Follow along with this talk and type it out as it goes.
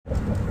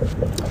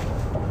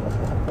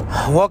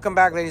Welcome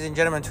back, ladies and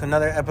gentlemen, to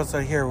another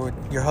episode here with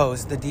your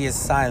host, The D is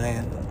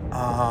Silent.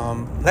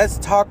 Let's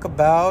talk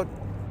about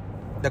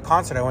the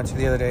concert I went to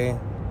the other day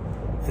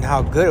and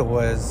how good it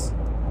was.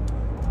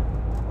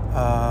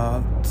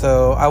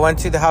 So I went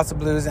to the House of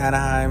Blues,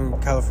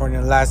 Anaheim,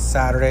 California, last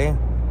Saturday,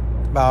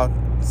 about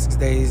 6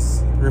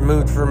 days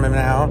removed from him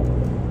now.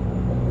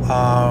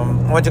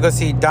 I went to go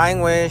see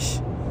Dying Wish,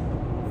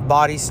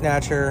 Body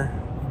Snatcher,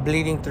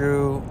 Bleeding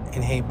Through,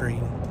 and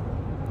Hatebreed.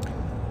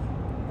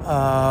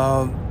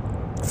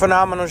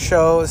 Phenomenal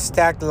show,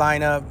 stacked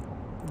lineup.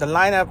 The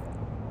lineup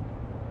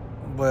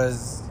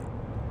was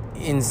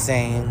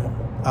insane.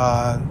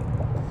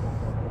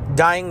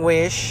 Dying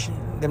Wish,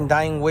 them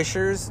Dying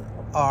Wishers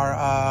are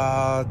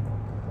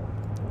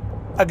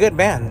a good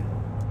band.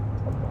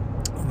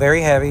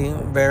 Very heavy,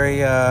 very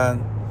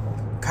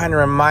kind of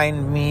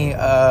remind me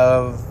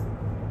of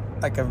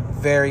like a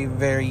very,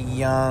 very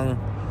young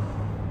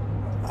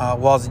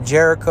Walls of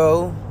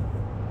Jericho,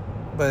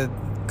 but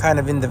kind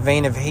of in the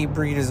vein of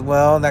Hatebreed as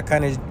well. That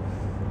kind of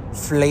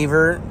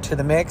flavor to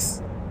the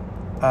mix.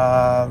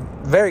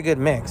 Very good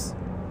mix.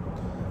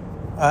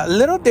 A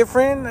little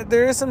different.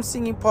 There is some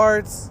singing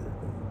parts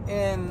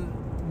in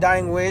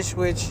Dying Wish,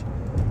 which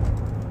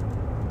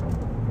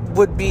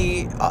would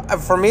be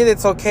for me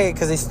that's okay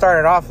because they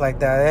started off like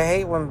that. I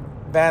hate when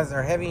bands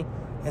are heavy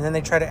and then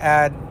they try to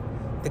add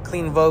the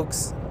clean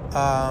vocals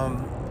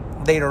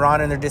later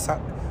on in their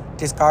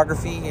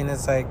discography, and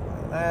it's like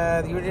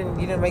you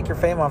didn't make your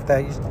fame off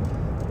that. You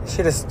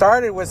should have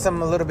started with a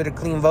little bit of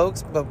clean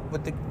vocals, but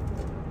with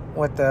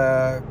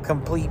the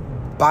complete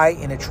bite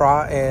and a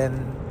trot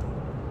and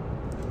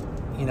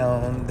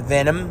the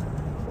venom,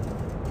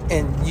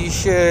 and you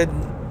should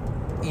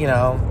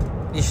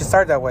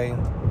start that way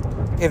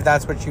if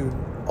that's what you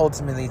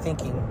ultimately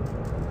thinking.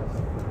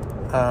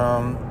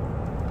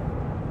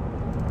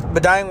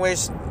 But Dying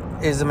Wish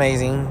is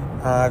amazing.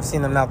 I've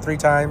seen them now 3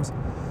 times.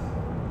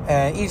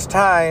 And each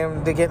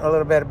time they get a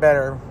little bit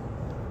better.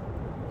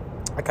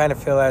 I kind of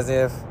feel as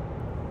if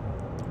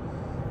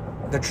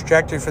the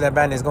trajectory for that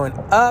band is going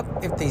up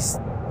if they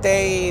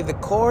stay the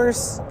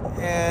course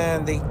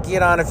and they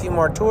get on a few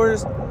more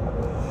tours.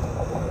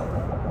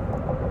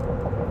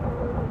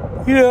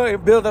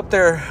 And build up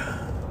their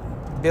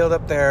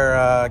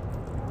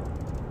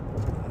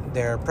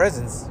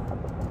presence.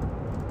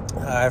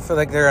 I feel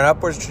like they're an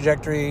upwards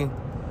trajectory.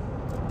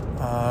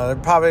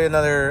 Probably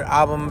another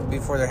album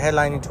before their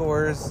headlining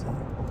tours.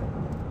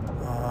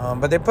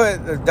 But they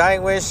put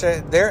Dying Wish,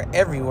 they're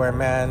everywhere,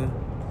 man.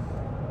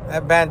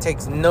 That band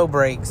takes no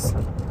breaks.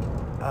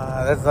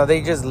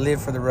 They just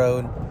live for the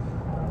road.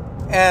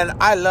 And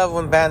I love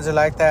when bands are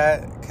like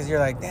that, because you're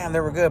like, damn, they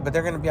were good, but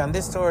they're going to be on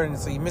this tour, and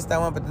so you missed that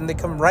one, but then they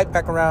come right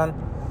back around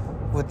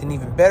with an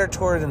even better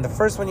tour than the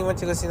first one you went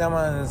to go see that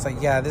one, and it's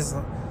like, yeah, this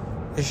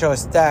show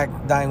is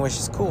stacked. Dying Wish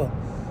is cool.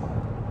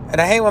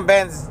 And I hate when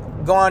bands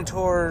go on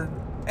tour,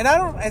 and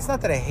it's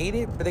not that I hate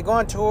it, but they go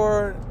on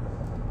tour,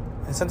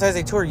 and sometimes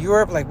they tour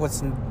Europe, like, with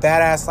some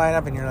badass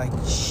lineup, and you're like,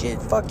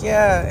 shit, fuck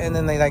yeah, and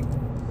then they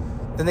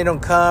don't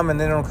come, and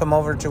they don't come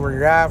over to where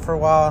you're at for a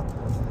while,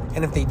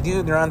 and if they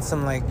do, they're on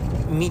some, like,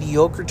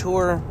 mediocre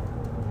tour.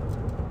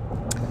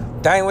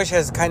 Dying Wish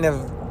has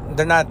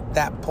they're not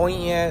that point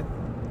yet.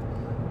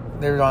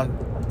 They're on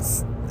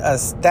a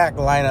stacked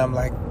lineup,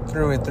 like,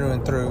 through and through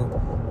and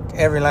through.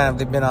 Every lineup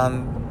they've been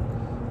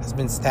on has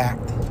been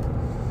stacked.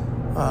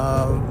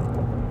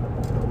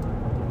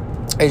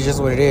 It's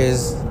just what it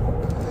is.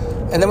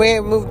 And then we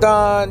moved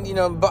on,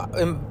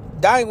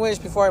 Dying Wish,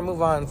 before I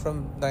move on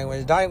from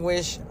Dying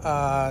Wish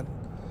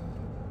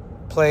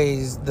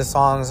plays the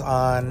songs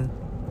on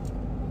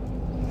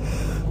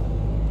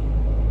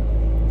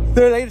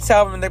their latest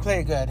album, and they play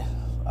it good.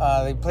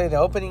 They play the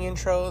opening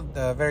intro,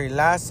 the very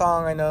last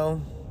song I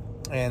know,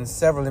 and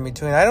several in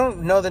between. I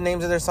don't know the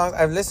names of their songs.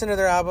 I've listened to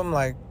their album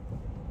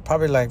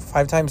probably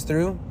 5 times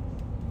through.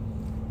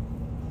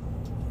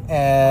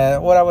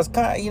 And what I was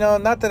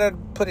not that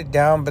I'd put it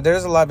down, but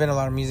there's been a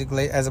lot of music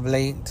as of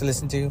late to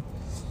listen to.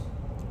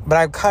 But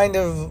I kind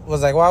of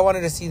was like, well, I wanted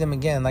to see them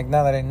again. Like,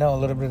 now that I know a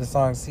little bit of the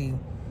song, see,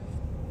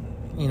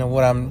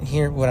 what I'm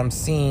hearing, what I'm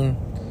seeing.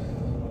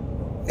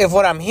 If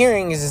what I'm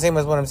hearing is the same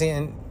as what I'm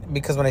seeing,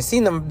 because when I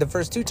seen them the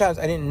first 2 times,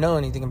 I didn't know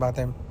anything about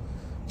them,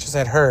 just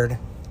I'd heard.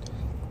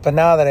 But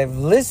now that I've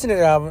listened to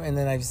the album and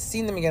then I've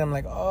seen them again, I'm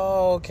like,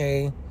 oh,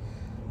 okay.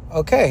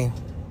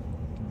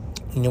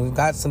 We've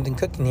got something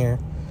cooking here.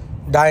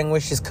 Dying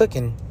Wish is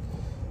cooking.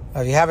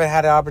 If you haven't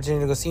had an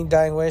opportunity to go see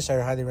Dying Wish, I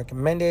highly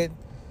recommend it.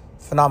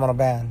 Phenomenal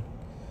band.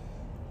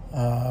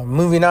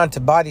 Moving on to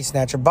Body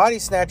Snatcher. Body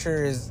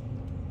Snatcher is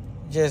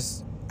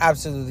just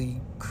absolutely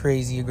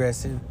crazy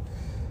aggressive.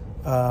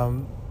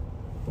 And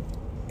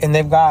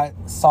they've got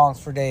songs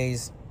for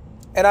days.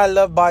 And I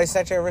love Body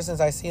Snatcher ever since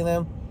I seen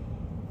them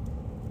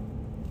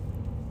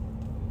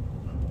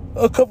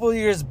a couple of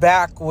years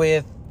back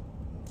with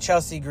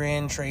Chelsea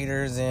Grin,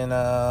 Traders, and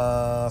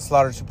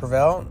Slaughter to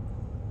Prevail.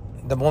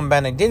 The one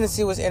band I didn't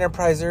see was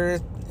Enterprise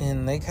Earth,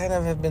 and they kind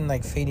of have been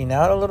fading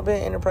out a little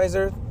bit, Enterprise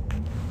Earth.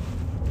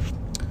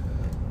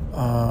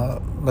 But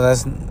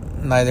that's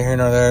neither here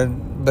nor there.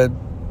 But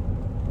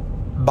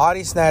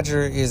Body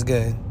Snatcher is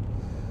good.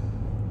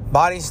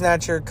 Body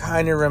Snatcher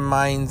kind of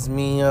reminds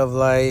me of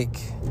like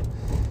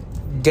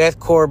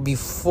deathcore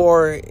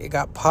before it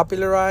got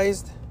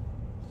popularized.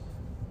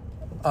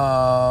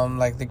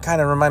 Like they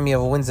kind of remind me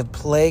of Winds of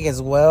Plague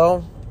as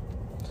well.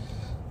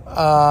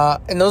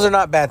 And those are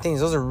not bad things.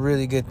 Those are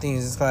really good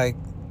things. It's like,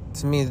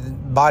 to me, the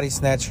Body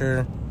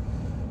Snatcher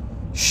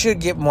should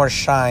get more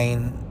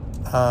shine.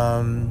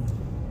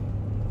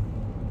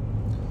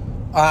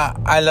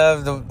 I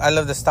love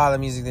the style of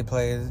music they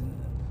play,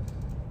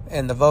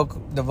 and the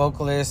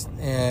vocalist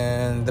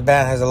and the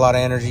band has a lot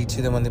of energy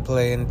to them when they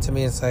play. And to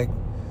me, it's like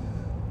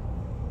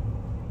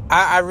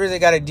I really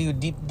got to do a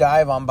deep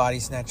dive on Body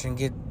Snatcher and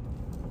get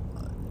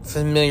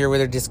familiar with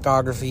their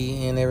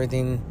discography and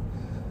everything.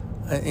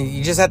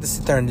 You just have to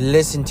sit there and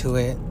listen to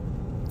it,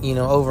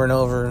 over and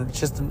over. It's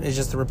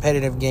just a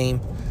repetitive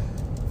game.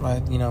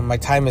 My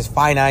time is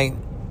finite,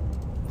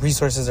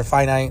 resources are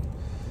finite.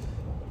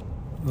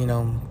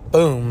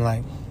 Boom,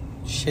 like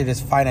shit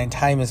is finite,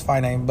 time is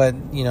finite. But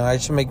I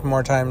should make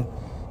more time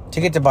to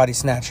get to Body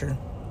Snatcher.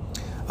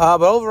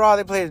 But overall,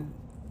 they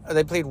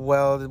played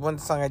well. The one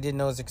song I did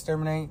know is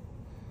Exterminate.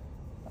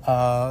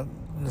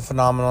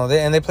 Phenomenal.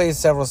 They played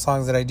several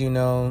songs that I do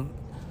know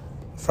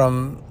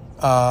from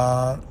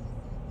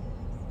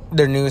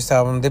their newest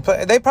album.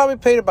 They probably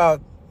played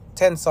about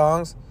 10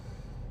 songs,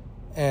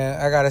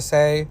 and I gotta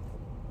say,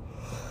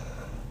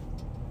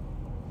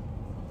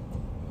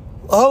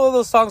 all of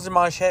those songs are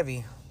mosh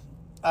heavy.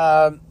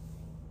 I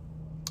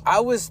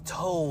was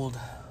told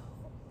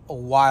a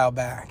while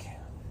back,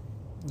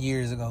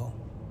 years ago,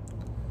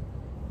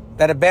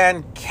 that a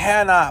band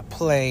cannot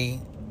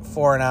play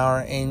for an hour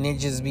and it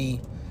just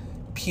be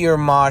pure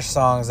mosh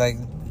songs. Like,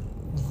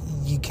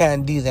 you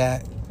can't do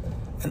that.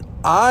 And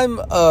I'm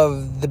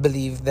of the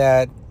belief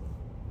that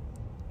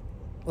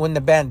when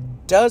the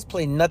band does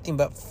play nothing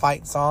but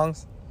fight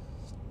songs,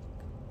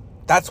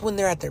 that's when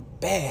they're at their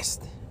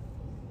best.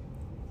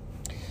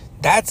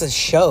 That's a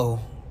show.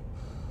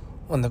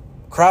 When the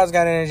crowd's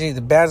got energy,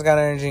 the band's got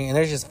energy, and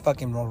there's just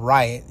fucking a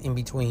riot in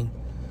between.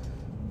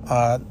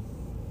 And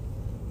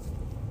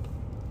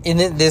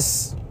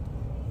this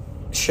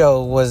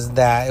show was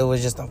that. It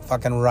was just a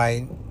fucking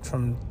riot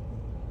from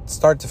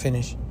start to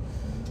finish.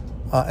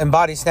 And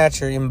Body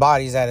Snatcher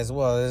embodies that as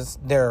well.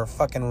 They're a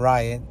fucking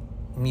riot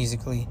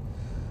musically.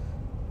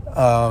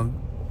 I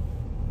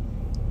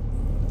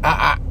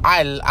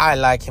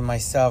like him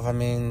myself. I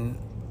mean,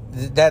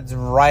 that's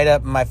right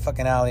up my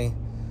fucking alley.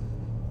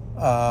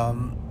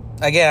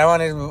 Again,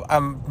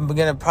 I'm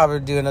gonna probably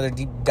do another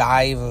deep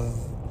dive of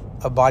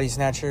a Body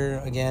Snatcher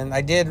again.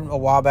 I did a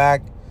while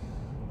back,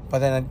 but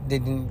then it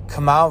didn't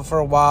come out for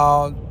a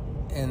while,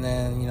 and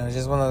then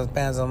just one of those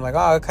bands I'm like,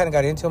 I kind of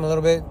got into them a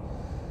little bit,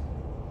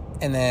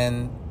 and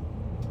then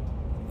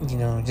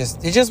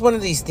it's just one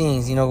of these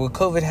things, with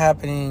COVID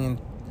happening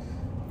and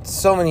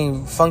so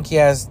many funky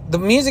ass. The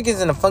music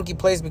is in a funky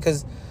place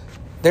because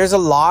there's a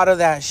lot of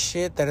that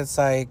shit that it's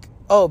like,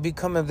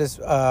 become of this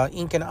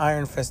Ink and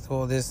Iron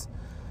festival, this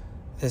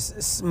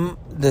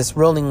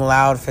Rolling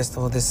Loud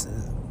festival, this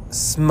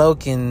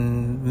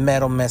smoking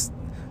metal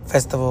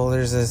festival.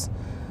 There's this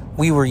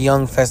We Were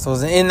Young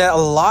festivals, and a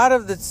lot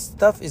of the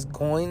stuff is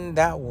going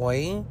that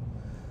way.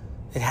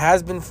 It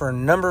has been for a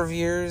number of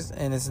years,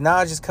 and it's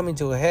now just coming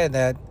to a head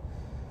that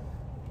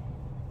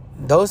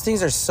those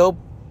things are so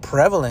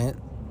prevalent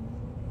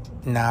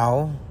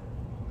now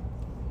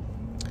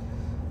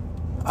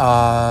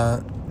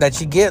that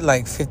you get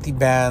like 50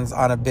 bands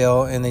on a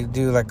bill, and they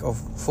do like a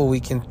full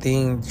weekend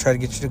thing to try to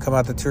get you to come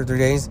out the 2 or 3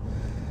 days.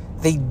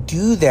 They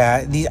do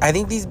that. I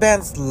think these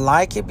bands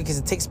like it because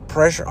it takes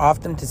pressure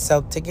off them to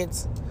sell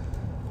tickets.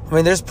 I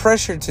mean, there's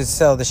pressure to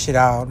sell the shit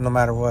out no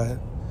matter what.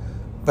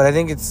 But I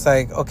think it's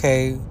like,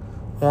 okay,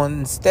 well,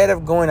 instead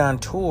of going on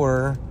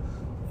tour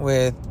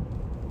with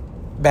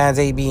bands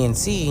A, B, and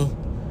C,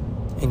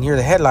 and you're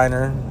the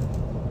headliner,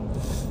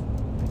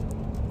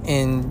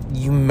 and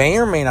you may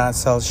or may not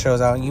sell shows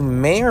out, you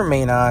may or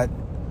may not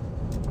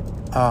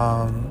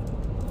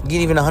get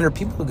even 100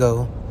 people to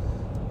go,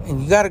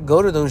 and you got to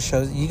go to those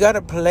shows, you got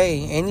to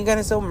play, and you got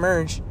to sell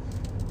merch.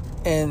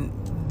 And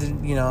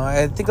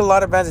I think a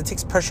lot of bands, it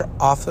takes pressure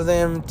off of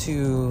them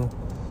to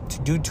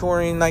do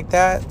touring like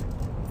that,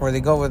 where they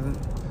go with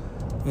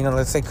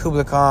let's say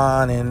Kublai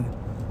Khan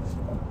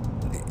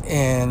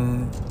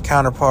and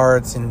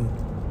Counterparts and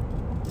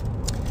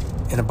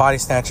a Body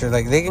Snatcher.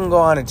 Like, they can go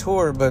on a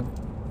tour, but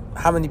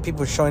how many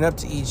people are showing up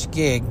to each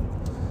gig,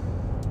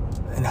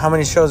 and how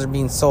many shows are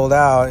being sold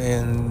out,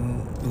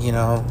 and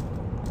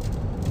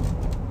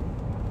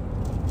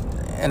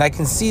and I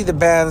can see the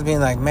bands being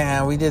like,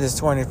 man, we did this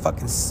tour and it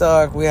fucking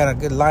sucked. We had a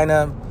good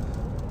lineup,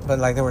 but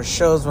like there were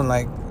shows when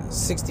like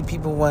 60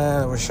 people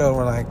went, there were shows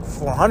where like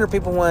 400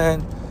 people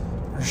went,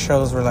 or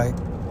shows where like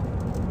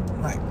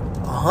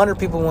 100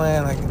 people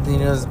went. Like,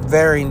 there's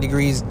varying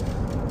degrees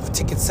of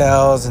ticket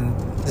sales and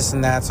this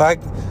and that.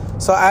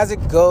 So as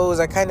it goes,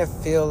 I kind of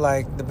feel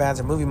like the bands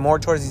are moving more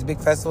towards these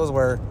big festivals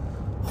where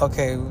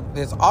okay,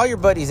 there's all your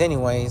buddies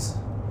anyways,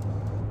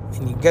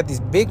 and you get these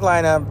big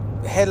lineup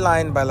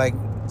headlined by like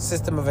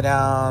System of a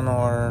Down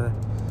or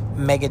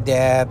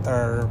Megadeth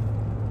or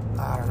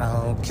I don't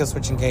know,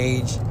 Killswitch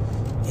Engage,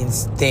 and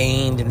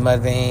Stained and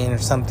Mudvayne or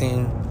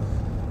something.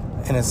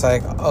 And it's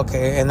like,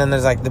 okay, and then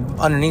there's like the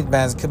underneath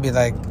bands. It could be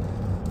like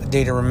A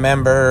Day to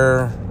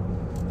Remember,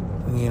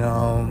 you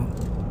know,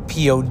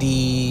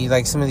 POD,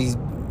 like some of these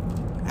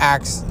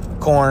acts,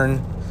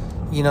 Korn,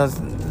 you know.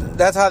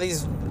 That's how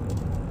these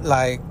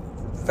like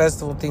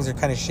festival things are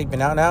kind of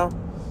shaping out now.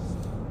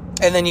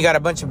 And then you got a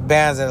bunch of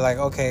bands that are like,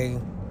 okay,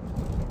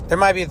 there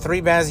might be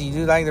 3 bands that you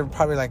do like. There are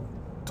probably like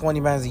 20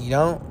 bands that you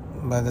don't,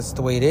 but that's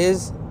the way it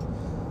is.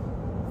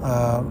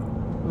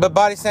 But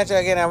Body Snatcher,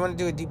 again, I want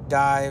to do a deep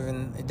dive,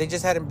 and they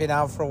just hadn't been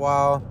out for a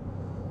while.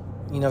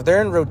 You know, if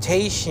they're in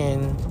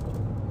rotation,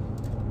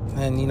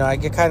 and, you know, I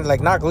get kind of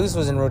like Knocked Loose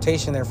was in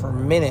rotation there for a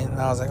minute,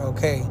 and I was like,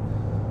 okay,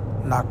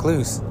 Knocked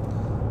Loose.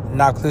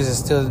 Knocked Loose is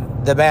still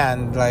the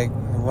band, like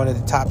one of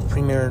the top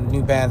premier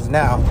new bands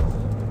now.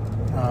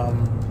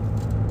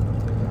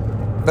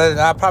 But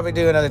I'll probably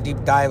do another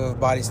deep dive of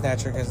Body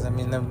Snatcher because, I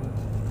mean,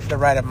 they're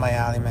right up my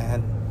alley,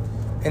 man.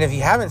 And if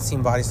you haven't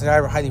seen Body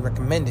Snatcher, I highly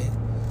recommend it.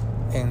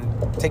 And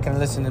taking a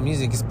listen to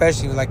music,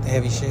 especially if you like the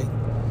heavy shit.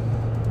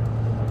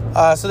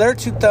 So there are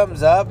 2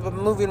 thumbs up. But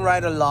moving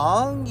right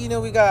along, you know,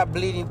 we got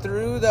Bleeding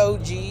Through, the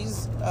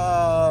OGs.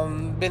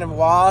 Been a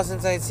while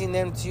since I'd seen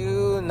them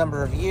too, a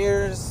number of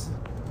years.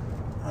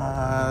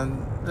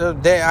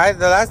 The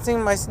last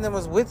time I seen them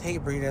was with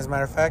Hatebreed, as a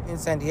matter of fact, in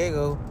San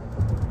Diego.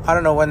 I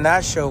don't know when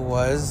that show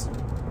was.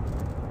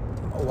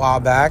 A while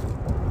back.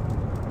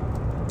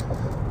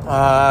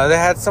 They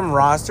had some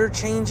roster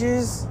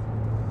changes.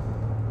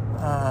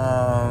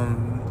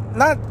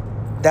 Not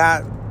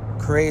that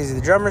crazy.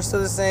 The drummer's still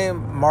the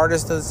same.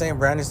 Marta's still the same.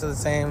 Brandy's still the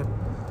same.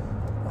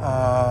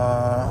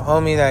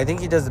 Homie that I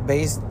think he does the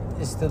bass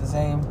is still the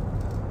same.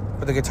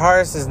 But the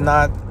guitarist is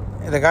not.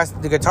 The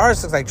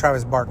guitarist looks like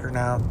Travis Barker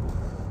now.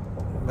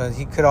 But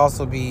he could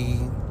also be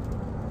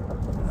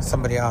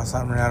somebody else.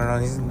 I don't know.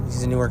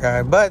 He's a newer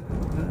guy. But,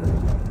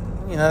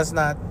 you know, that's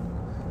not,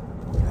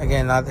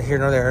 again, not here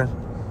nor there.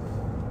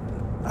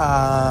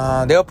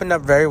 They opened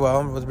up very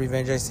well with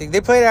Revenge I Seek.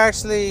 They played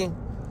actually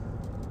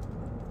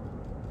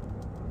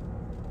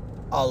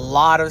a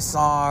lot of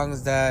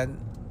songs that,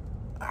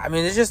 I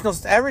mean, it's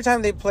just every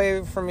time they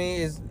play for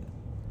me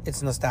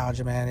it's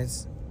nostalgia, man.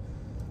 It's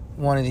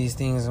one of these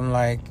things I'm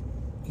like,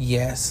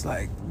 yes,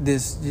 like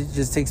this, it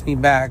just takes me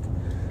back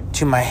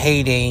to my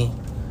heyday,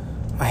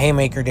 my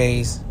Haymaker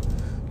days,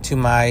 to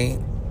my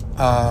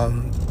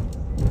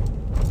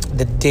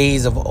the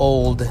days of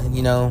old,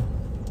 you know.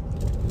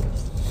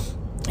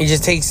 It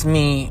just takes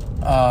me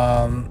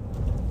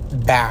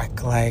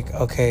back, like,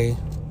 okay,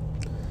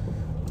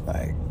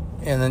 like,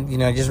 and then, you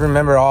know, I just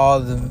remember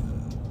all the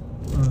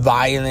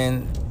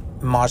violent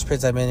mosh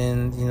pits I've been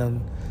in, you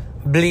know.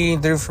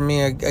 Bleeding Through for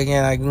me,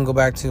 again, I can go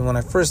back to when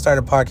I first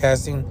started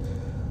podcasting.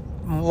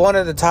 One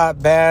of the top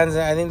bands,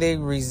 I think they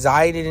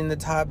resided in the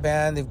top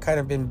band. They've kind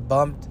of been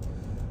bumped,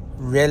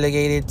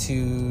 relegated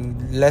to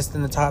less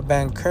than the top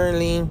band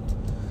currently.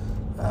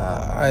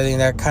 I think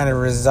that kind of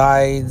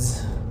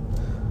resides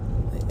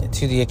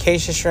to the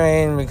Acacia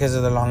Strain because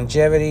of their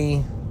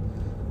longevity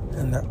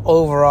and their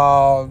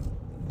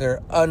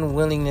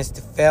unwillingness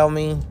to fail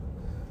me.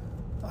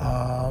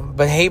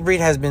 But Hatebreed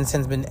has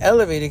since been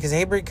elevated because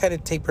Hatebreed kind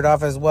of tapered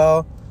off as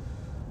well.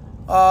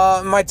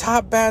 My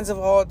top bands of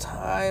all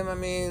time, I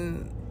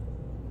mean,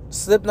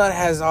 Slipknot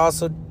has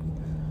also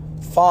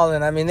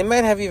fallen. I mean, they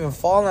might have even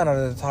fallen out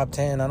of the top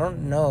 10. I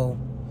don't know.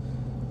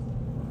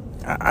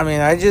 I mean,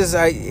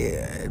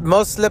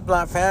 most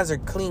Slipknot fans are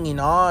clinging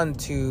on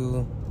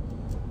to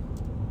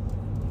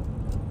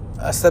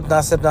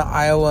Slipknot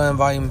Iowa and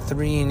Volume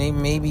 3,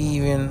 and maybe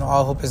even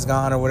All Hope Is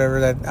Gone or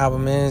whatever that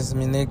album is. I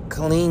mean, they're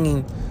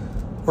clinging.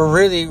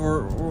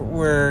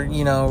 We're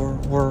you know,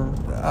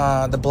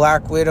 the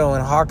Black Widow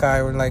and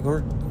Hawkeye.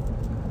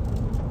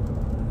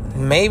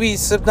 Maybe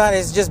Slipknot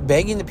is just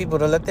begging the people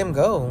to let them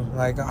go.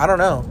 Like, I don't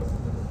know.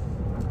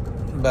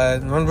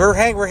 But when they're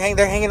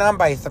hanging on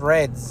by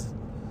threads.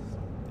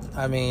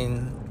 I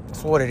mean,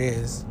 it's what it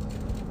is.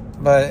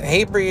 But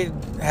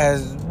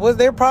Hatebreed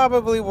they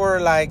probably were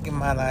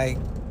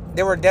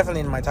they were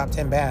definitely in my top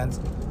 10 bands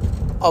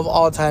of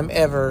all time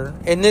ever.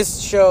 And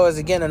this show is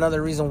again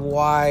another reason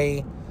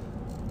why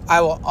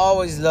I will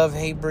always love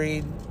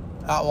Hatebreed.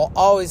 I will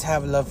always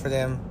have love for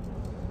them.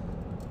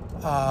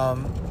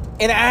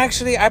 And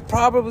actually, I'm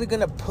probably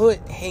gonna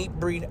put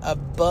Hatebreed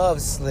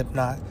above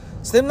Slipknot.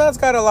 Slipknot's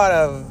got a lot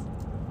of,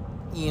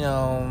 you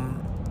know,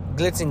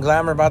 glitz and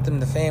glamour about them,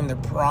 the fame, their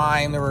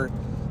prime. They were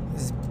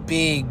this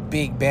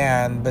big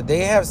band, but they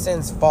have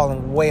since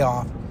fallen way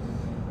off.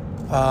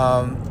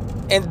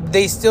 And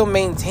they still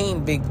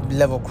maintain big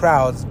level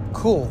crowds.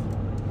 Cool.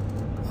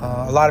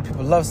 A lot of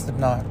people love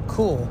Slipknot.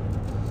 Cool.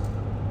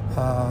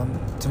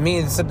 To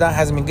me, Slipknot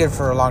hasn't been good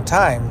for a long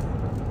time.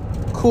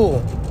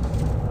 Cool.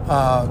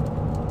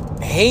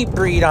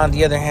 Hatebreed, on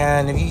the other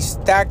hand, if you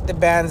stack the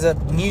bands up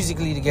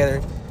musically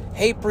together,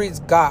 Hatebreed's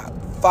got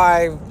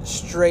 5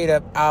 straight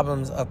up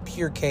albums of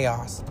pure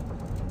chaos.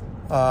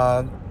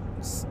 Under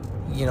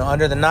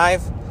the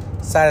Knife,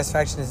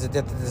 Satisfaction is the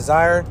Depth of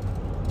Desire,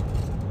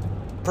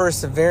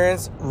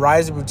 Perseverance,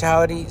 Rise of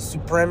Brutality,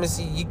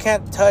 Supremacy. You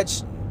can't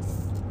touch.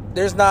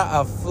 There's not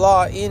a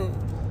flaw in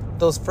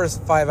those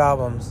first 5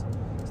 albums.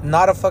 It's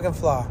not a fucking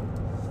flaw.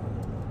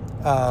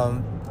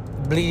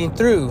 Bleeding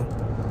Through.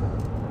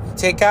 If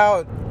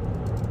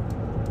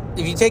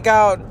you take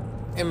out,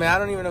 I mean, I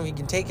don't even know if you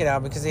can take it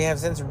out because they have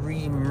since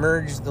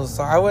re-merged those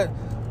songs.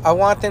 I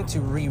want them to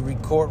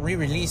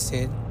re-release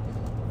it,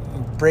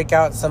 break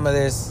out some of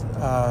this,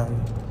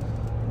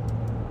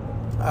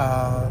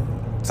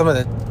 some of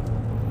the,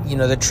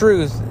 the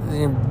truth.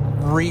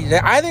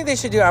 I think they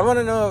should do it. I want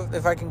to know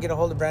if I can get a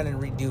hold of Brandon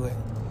and redo it.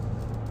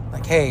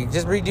 Like, hey,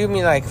 just redo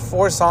me like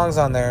 4 songs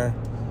on there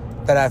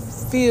that I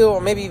feel, or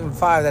maybe even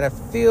 5, that I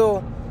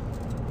feel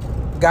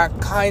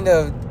got kind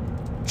of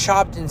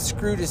chopped and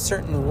screwed a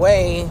certain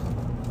way.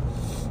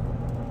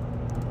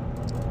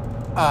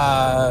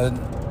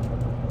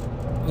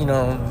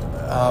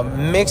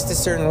 Mixed a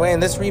certain way,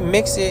 and let's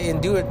remix it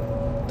and do it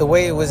the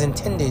way it was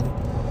intended.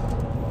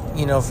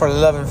 For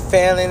Love and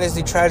Failing, let's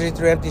do Tragedy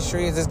Through Empty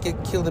Streets, let's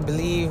get Kill to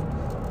Believe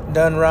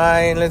done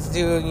right, and let's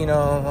do,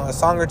 a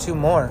song or 2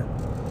 more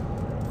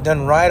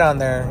done right on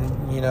there,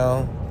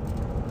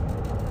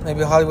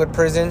 maybe Hollywood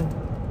Prison.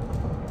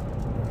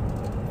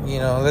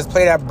 Let's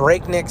play that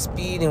breakneck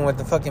speed and with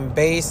the fucking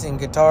bass and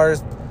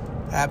guitars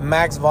at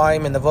max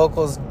volume and the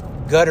vocals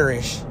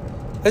gutterish.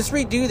 Let's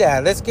redo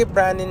that. Let's get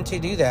Brandon to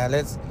do that.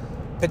 Let's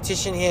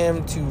petition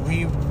him to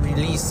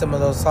re-release some of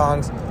those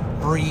songs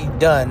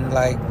redone.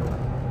 Like,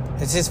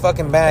 it's his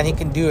fucking band. He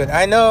can do it.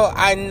 I know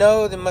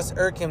it must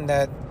irk him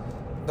that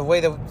the way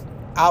the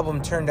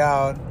album turned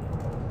out,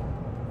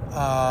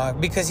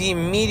 because he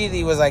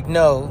immediately was like,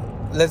 no,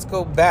 let's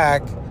go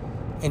back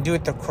and do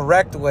it the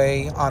correct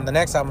way on the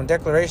next album.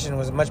 Declaration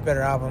was a much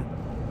better album.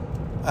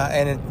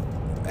 And it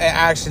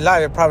actually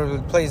live, it probably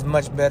plays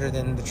much better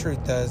than The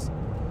Truth does.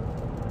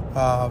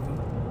 But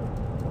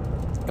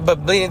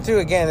Bleeding Through,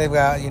 again, they've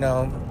got,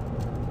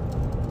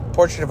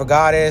 Portrait of a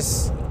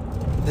Goddess,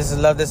 This Is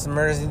Love, This Is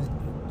Mercy,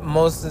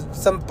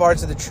 some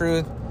parts of The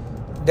Truth,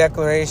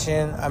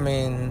 Declaration, I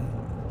mean,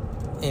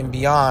 and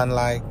beyond.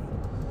 Like,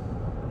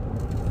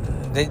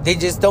 they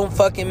just don't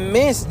fucking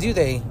miss, do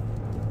they?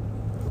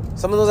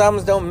 Some of those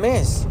albums don't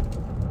miss.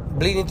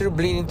 Bleeding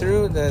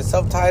Through, the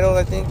self-titled,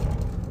 I think.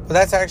 Well,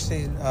 that's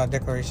actually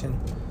Declaration.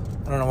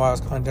 I don't know why I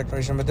was calling it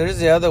Declaration, but there's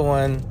the other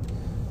one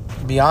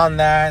beyond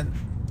that,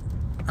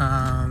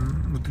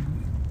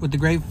 with the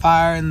Great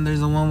Fire, and there's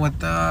the one with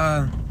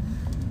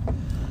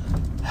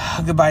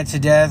Goodbye to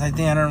Death. I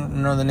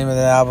don't know the name of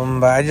the album,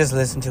 but I just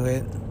listened to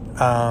it.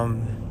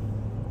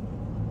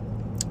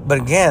 But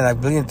again, like,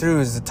 Bleeding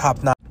Through is the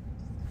top notch.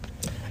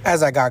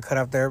 As I got cut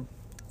up there,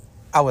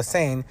 I was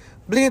saying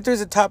Bleeding Through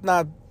is a top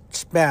notch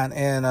band,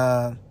 and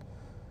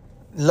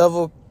Love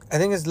Will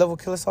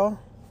Kill Us All.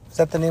 Is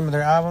that the name of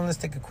their album? Let's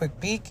take a quick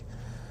peek.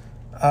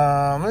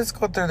 Let's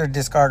go through their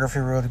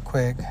discography really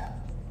quick.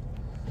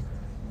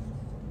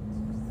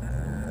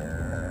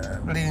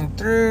 Bleeding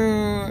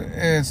Through,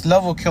 it's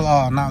Love Will Kill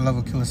All, not Love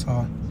Will Kill Us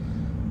All.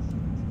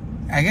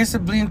 I guess the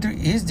Bleeding Through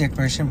is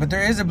Declaration, but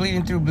there is a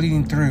Bleeding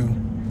Through.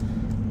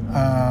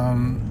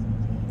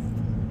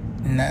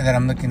 That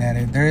I'm looking at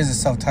it. There is a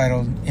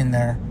self-titled in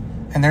there,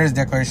 and there is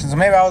Declaration. So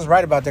maybe I was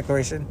right about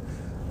Declaration.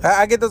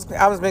 I get those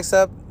albums mixed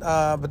up,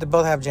 but they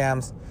both have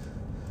jams.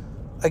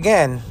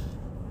 Again,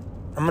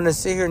 I'm going to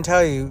sit here and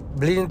tell you,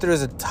 Bleeding Through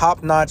is a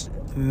top-notch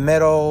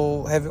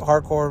metal, heavy,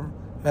 hardcore,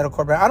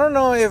 metalcore band. I don't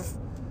know if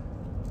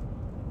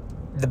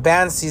the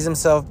band sees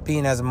himself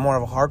being as more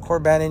of a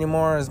hardcore band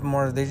anymore. It's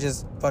more, they're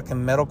just fucking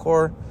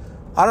metalcore.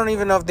 I don't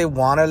even know if they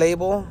want a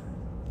label.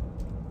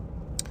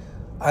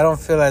 I don't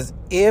feel as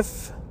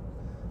if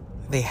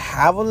they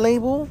have a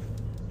label,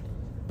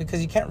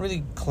 because you can't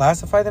really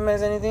classify them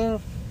as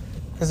anything,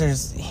 because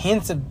there's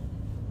hints of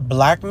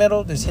black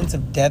metal, there's hints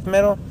of death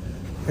metal,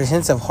 there's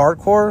hints of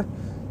hardcore,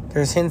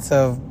 there's hints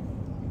of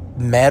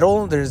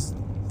metal, there's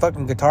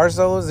fucking guitar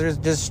solos,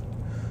 there's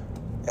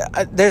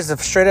a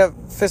straight up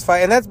fist fight,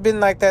 and that's been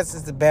like that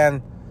since the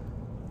band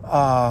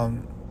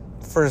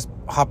first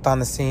hopped on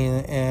the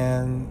scene,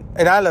 and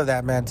I love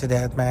that band to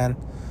death, man.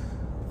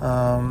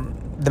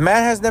 The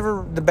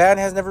band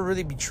has never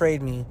really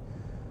betrayed me.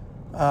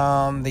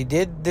 They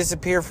did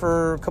disappear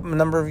for a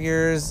number of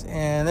years,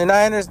 and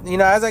I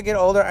understand, as I get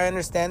older, I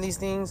understand these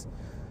things.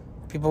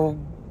 People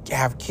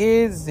have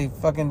kids, they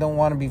fucking don't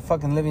want to be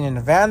fucking living in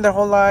a van their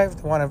whole life.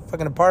 They want a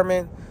fucking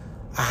apartment,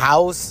 a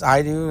house.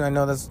 I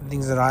know that's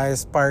things that I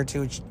aspire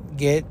to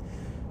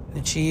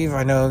achieve.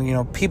 I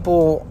know,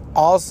 people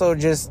also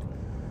just,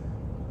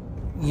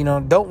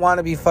 don't want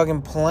to be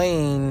fucking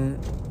playing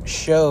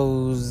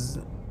shows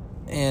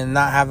and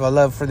not have a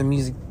love for the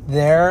music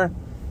there.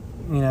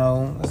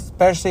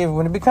 Especially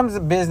when it becomes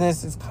a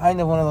business, it's kind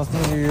of one of those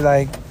things where you're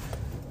like,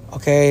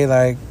 okay,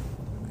 like,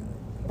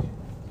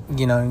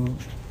 you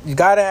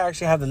gotta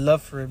actually have the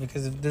love for it,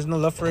 because if there's no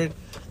love for it,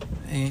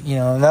 and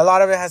a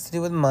lot of it has to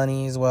do with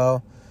money as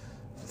well.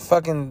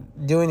 fucking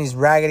doing these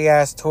raggedy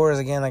ass tours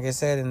again, like I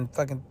said, and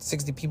fucking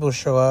 60 people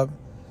show up.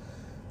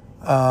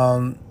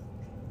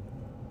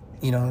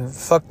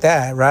 Fuck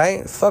that,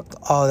 right?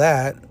 Fuck all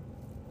that.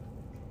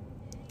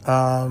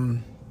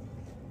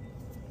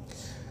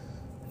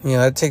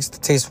 That takes the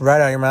taste right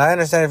out of your mouth. I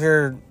understand if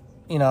you're,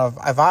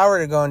 if I were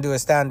to go and do a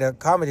stand-up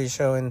comedy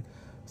show and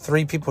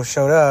 3 people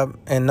showed up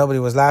and nobody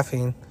was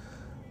laughing,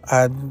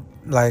 I'd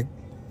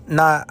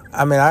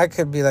I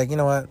could be like, you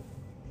know what?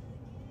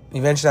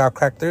 Eventually I'll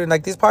crack through.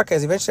 Like these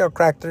podcasts, eventually I'll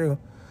crack through.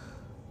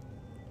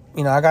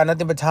 I got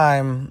nothing but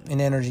time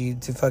and energy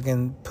to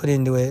fucking put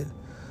into it.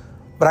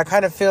 But I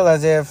kind of feel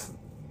as if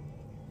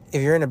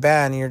you're in a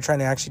band and you're trying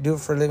to actually do it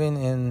for a living,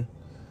 and,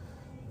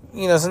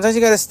 sometimes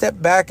you got to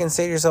step back and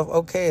say to yourself,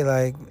 okay,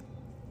 like,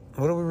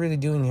 what are we really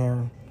doing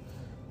here?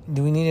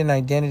 Do we need an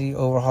identity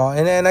overhaul?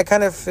 And I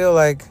kind of feel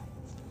like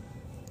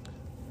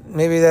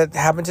maybe that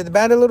happened to the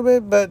band a little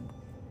bit, but,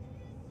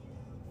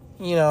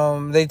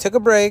 they took a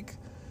break.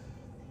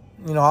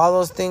 All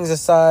those things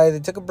aside, they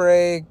took a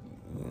break.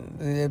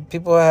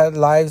 People had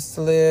lives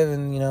to live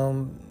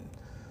and,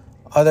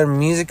 other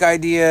music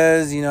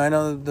ideas. I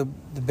know the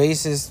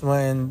bassist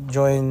went and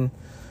joined,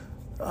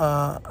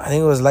 I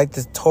think it was Like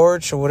the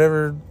Torch or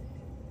whatever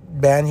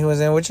band he was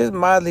in, which is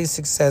mildly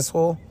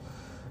successful,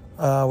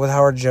 with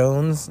Howard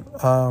Jones.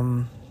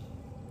 I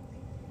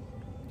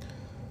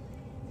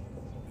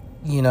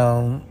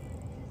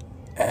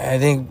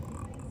think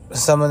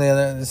some of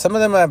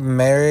them are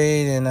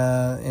married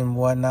and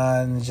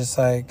whatnot, and just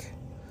like,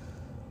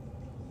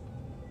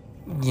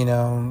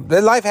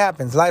 life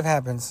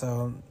happens.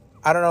 So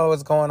I don't know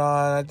what's going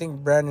on. I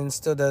think Brandon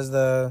still does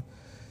the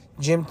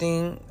gym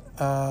thing.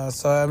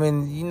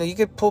 You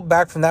could pull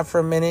back from that for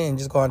a minute and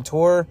just go on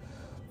tour.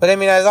 But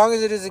as long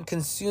as it isn't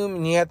consumed,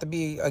 and you have to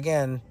be,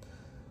 again,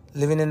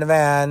 living in a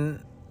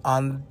van,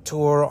 on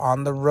tour,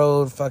 on the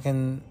road,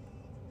 fucking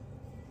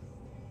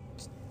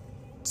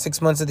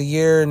 6 months of the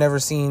year, never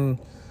seen,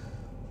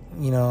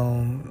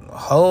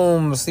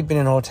 home, sleeping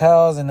in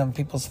hotels, and then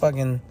people's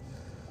fucking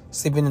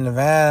sleeping in the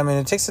van.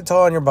 It takes a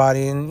toll on your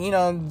body, and,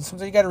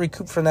 sometimes you got to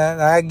recoup from that.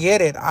 I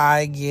get it.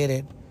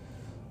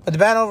 But the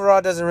band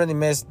overall doesn't really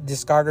miss,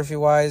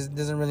 discography-wise,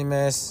 doesn't really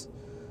miss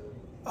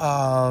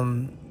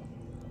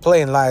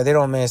playing live. They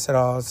don't miss at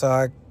all. So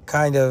I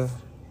kind of,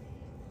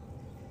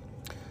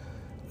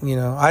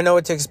 I know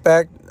what to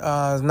expect.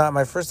 It's not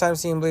my first time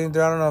seeing Bleeding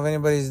Through. I don't know if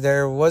anybody's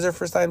there was their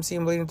first time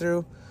seeing Bleeding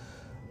Through.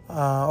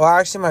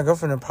 Actually, my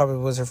girlfriend probably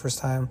was her first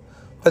time.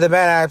 But the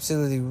band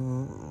absolutely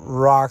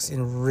rocks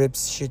and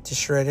rips shit to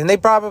shred. And they're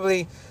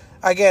probably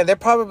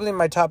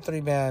my top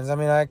 3 bands.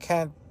 I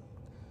can't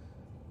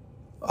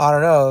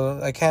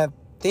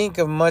think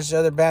of much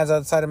other bands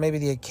outside of maybe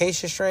the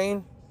Acacia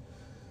Strain.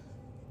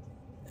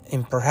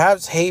 And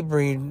perhaps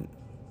Hatebreed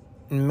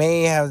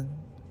may have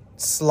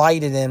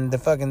slighted them the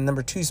fucking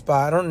number 2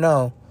 spot. I don't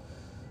know.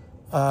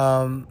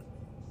 But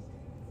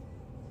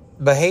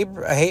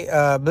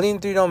Bleeding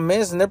Through don't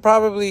miss, and they're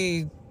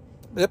probably,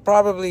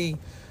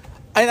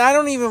 and I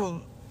don't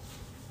even,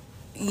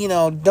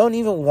 don't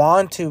even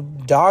want to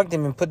dog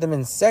them and put them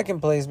in second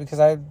place, because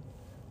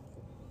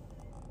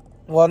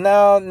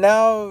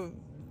now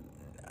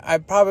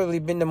I've probably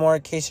been to more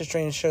Acacia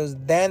Strain shows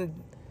than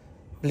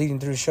Bleeding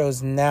Through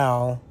shows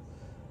now,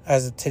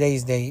 as of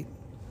today's date.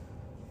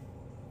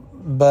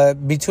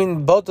 But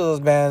between both of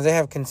those bands, they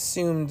have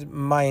consumed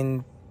my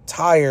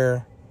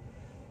entire,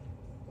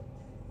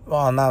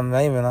 not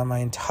my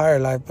entire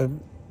life, but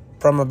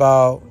from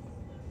about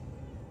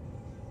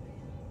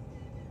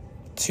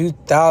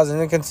 2000,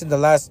 they consumed the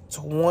last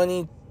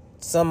 20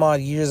 some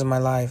odd years of my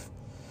life.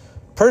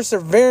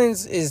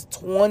 Perseverance is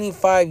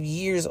 25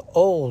 years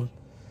old.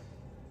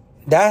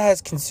 That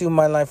has consumed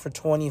my life for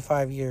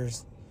 25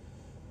 years.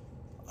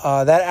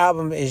 That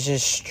album is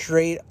just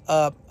straight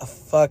up a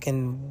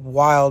fucking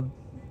wild.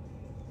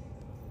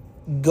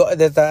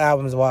 That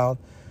album's wild.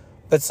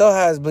 But so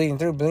has Bleeding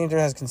Through. Bleeding Through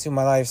has consumed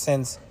my life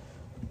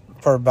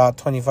for about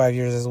 25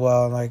 years as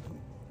well.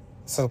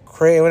 So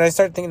crazy. When I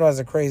start thinking about it, it's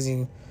a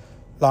crazy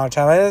long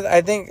time.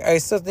 I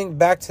still think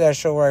back to that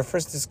show where I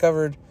first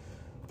discovered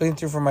Bleeding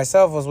Through for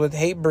myself was with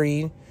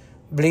Hatebreed,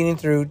 Bleeding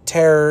Through,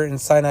 Terror, and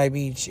Sinai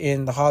Beach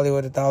in the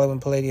Hollywood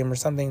Palladium or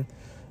something.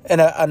 And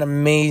an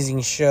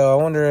amazing show.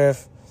 I wonder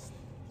if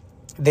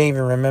they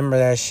even remember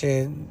that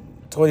shit.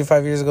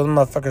 25 years ago, the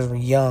motherfuckers were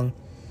young.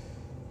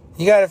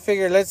 You gotta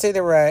figure, let's say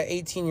they were at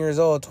 18 years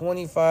old,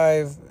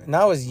 25. And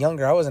I was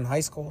younger. I was in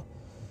high school.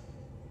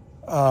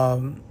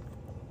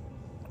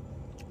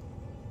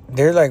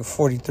 They're like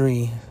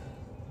 43.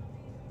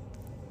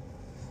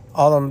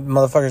 All them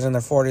motherfuckers in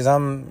their 40s.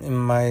 I'm in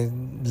my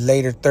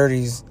later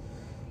 30s.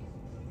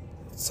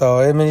 So,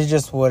 it's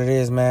just what it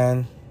is,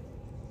 man.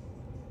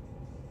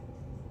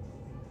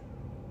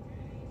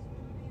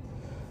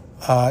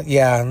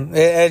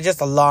 It's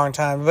just a long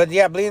time. But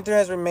yeah, Bleeding Through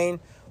has remained.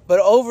 But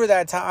over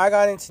that time, I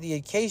got into the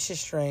Acacia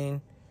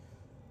Strain.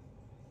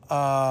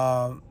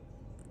 Not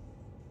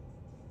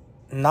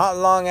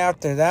long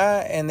after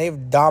that, and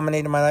they've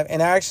dominated my life.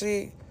 And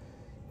actually,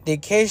 the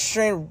Acacia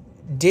Strain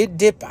did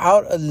dip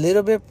out a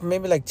little bit,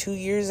 maybe like 2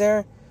 years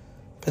there.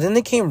 But then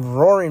they came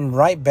roaring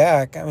right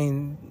back. I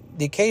mean,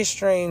 the K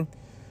Strain,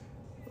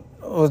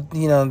 well,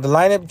 the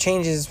lineup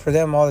changes for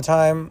them all the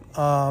time.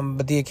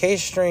 But the K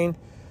Strain,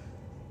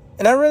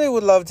 and I really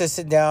would love to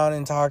sit down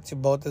and talk to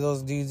both of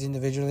those dudes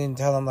individually and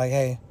tell them, like,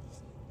 hey,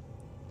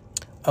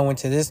 I went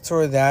to this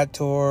tour, that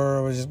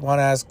tour, or just want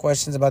to ask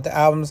questions about the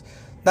albums.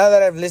 Now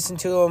that I've listened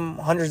to them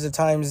hundreds of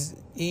times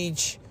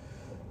each,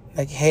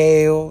 like,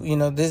 hey,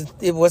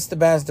 what's the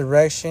band's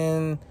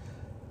direction?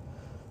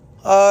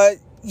 What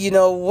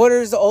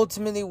is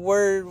ultimately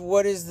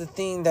what is the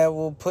thing that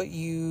will put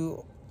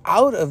you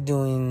out of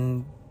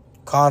doing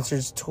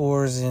concerts,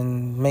 tours,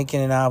 and making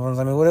an albums?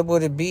 I mean, what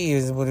would it be?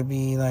 Would it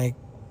be like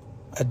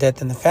a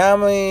death in the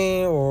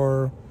family,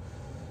 or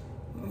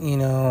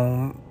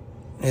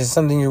is it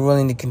something you're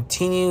willing to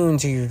continue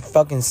until you're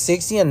fucking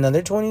 60,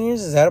 another 20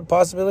 years? Is that a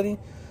possibility?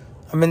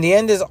 I mean, the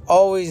end is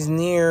always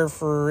near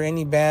for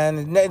any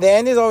band. The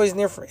end is always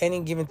near for any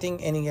given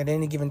thing, at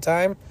any given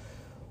time.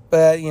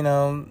 But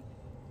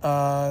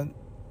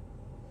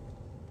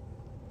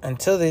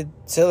until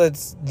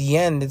it's the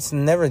end, it's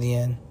never the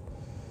end.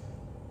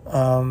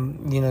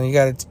 You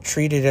gotta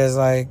treat it as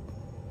like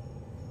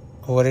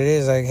what it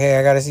is. Like, hey,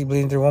 I gotta see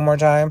Bleeding Through one more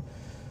time.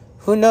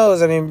 Who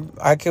knows? I mean,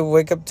 I could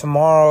wake up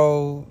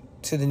tomorrow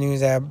to the news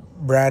that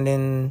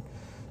Brandon,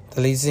 the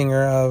lead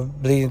singer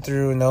of Bleeding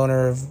Through and the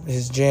owner of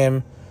his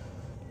gym,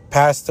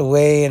 passed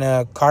away in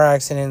a car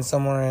accident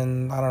somewhere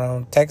in, I don't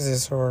know,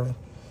 Texas, or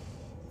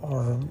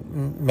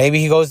maybe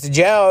he goes to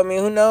jail. I mean,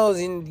 who knows?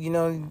 And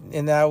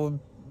that would,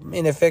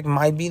 in effect,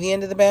 might be the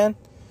end of the band.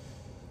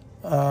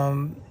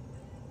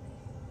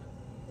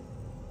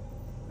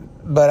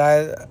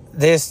 But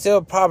they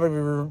still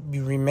probably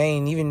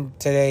remain, even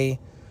today,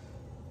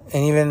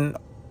 and even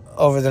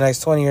over the next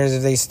 20 years,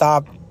 if they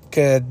stop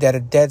at a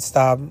dead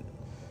stop,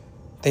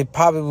 they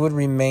probably would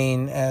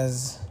remain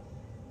as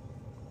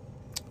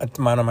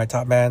one of my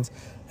top bands.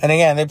 And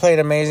again, they played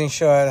an amazing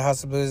show at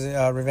House of Blues,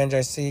 Revenge I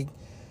Seek,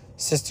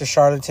 Sister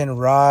Charlatan,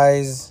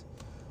 Rise,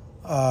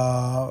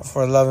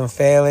 For Love and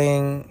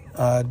Failing,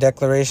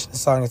 Declaration, the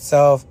song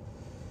itself,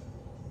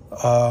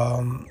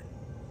 Love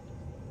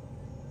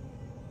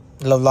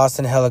Lost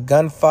in Hell of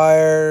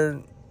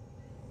Gunfire,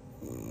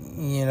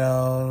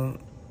 I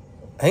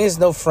think it's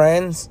No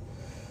Friends.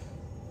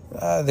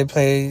 They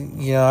play,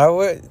 I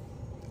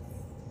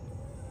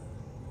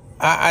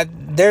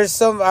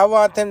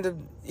want them to,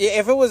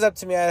 if it was up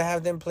to me, I'd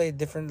have them play a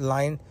different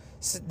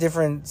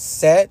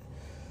set.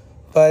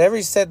 But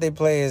every set they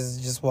play is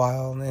just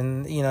wild.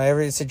 And,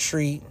 it's a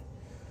treat.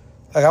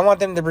 Like, I want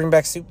them to bring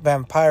back Sweet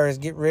Vampires,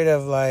 get rid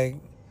of, like,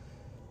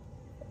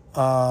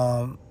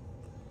 some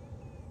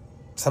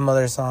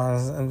other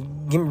songs.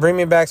 And bring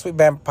me back Sweet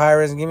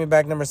Vampires and give me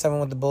back Number 7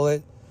 with the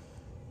Bullet.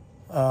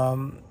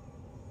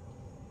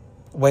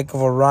 Wake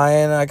of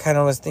Orion, I kind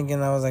of was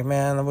thinking, I was like,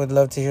 man, I would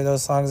love to hear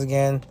those songs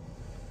again.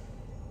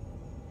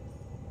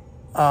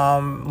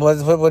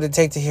 What would it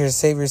take to hear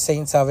Savior,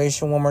 Saint,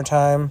 Salvation one more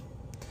time?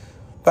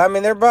 But I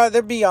mean, they're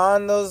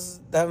beyond those.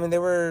 I mean,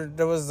 there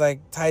was like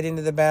tied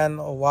into the band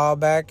a while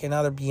back, and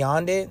now they're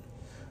beyond it.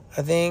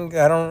 I think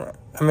I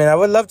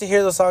would love to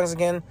hear those songs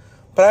again,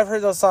 but I've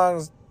heard those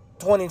songs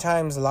 20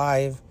 times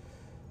live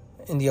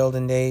in the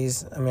olden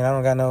days. I mean, I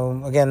don't got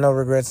no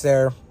regrets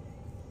there.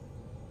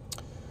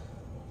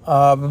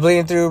 But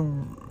Bleeding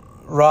Through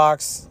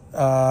rocks.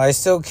 I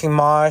still King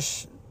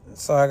Mosh,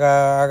 so I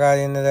got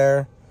into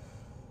there.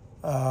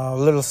 A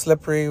little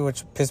Slippery,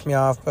 which pissed me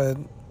off, but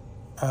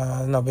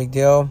no big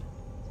deal.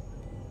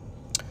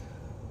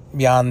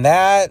 Beyond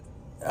that,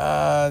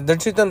 they're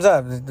 2 thumbs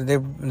up.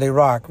 They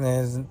rock.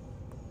 It's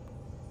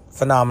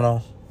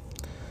phenomenal.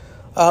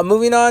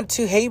 Moving on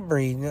to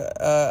Hatebreed.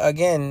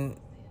 Again,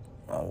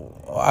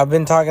 I've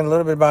been talking a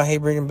little bit about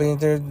Hatebreed and Bleeding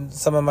Through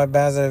some of my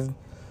bands that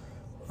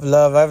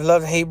I've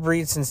loved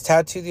Hatebreed since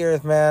Tattoo the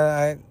Earth,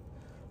 man.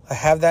 I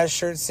have that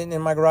shirt sitting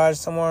in my garage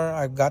somewhere.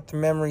 I've got the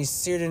memory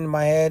seared into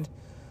my head.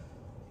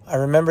 I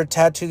remember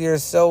Tattoo the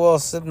Earth so well,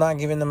 Slipknot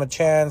giving them a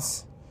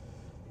chance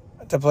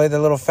to play the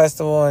little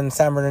festival in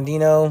San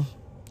Bernardino.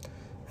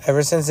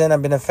 Ever since then,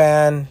 I've been a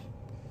fan.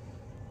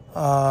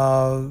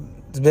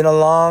 It's been a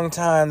long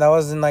time. That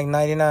was in like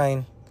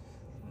 99.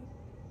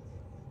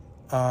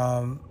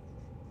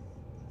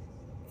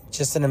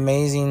 Just an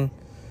amazing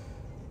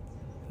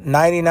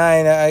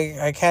 99.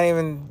 I can't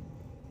even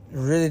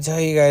really tell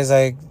you guys,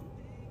 like,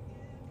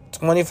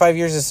 25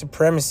 years of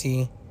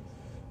Supremacy,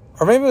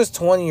 or maybe it was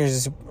 20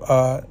 years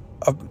of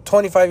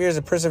 25 years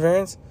of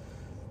Perseverance.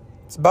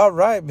 It's about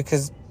right,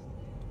 because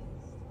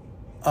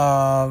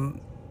that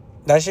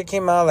shit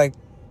came out like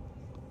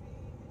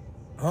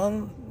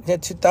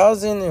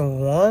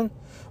 2001.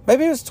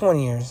 Maybe it was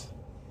 20 years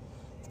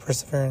of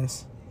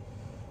Perseverance.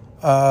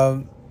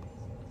 But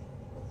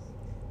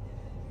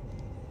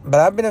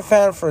I've been a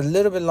fan for a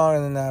little bit longer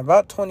than that.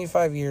 About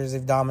 25 years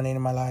they've dominated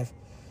my life.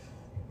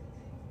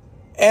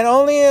 And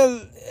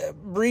only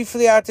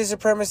briefly after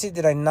Supremacy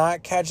did I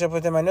not catch up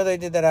with them. I know they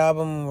did that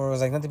album where it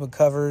was like nothing but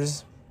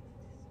covers.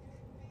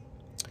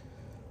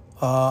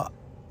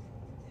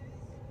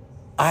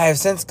 I have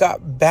since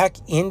got back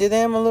into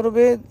them a little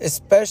bit,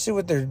 especially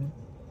with their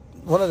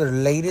one of their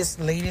latest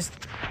releases.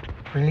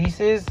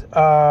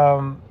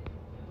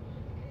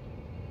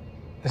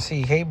 Let's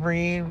see,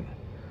 Hatebreed.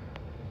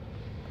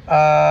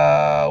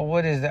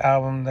 What is the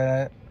album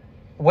that?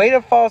 Way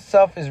to False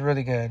Self is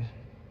really good.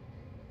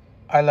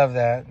 I love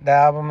that. The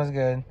album is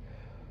good.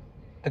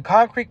 The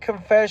Concrete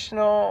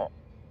Confessional,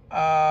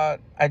 I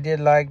did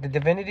like. The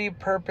Divinity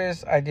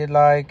Purpose, I did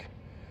like.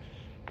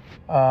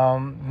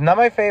 Not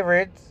my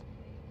favorites,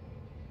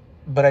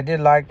 but I did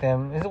like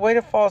them. Is it Way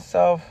to False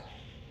Self?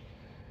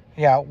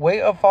 Yeah,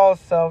 Weight of False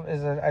Self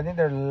is, I think,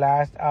 their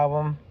last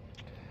album.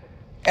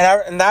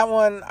 And that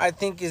one, I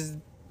think, is...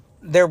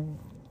 They're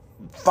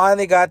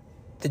finally got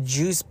the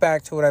juice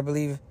back to what I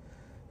believe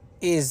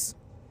is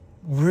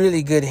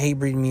really good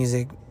Hatebreed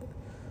music.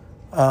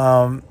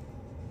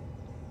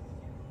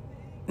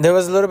 There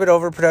was a little bit of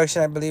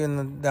overproduction, I believe,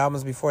 in the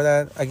albums before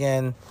that.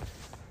 Again,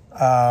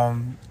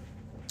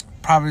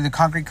 probably the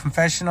Concrete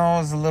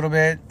Confessionals a little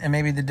bit, and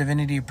maybe the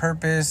Divinity of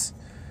Purpose.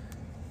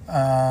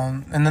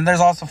 And then there's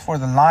also For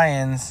the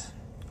Lions.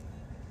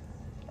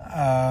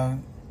 I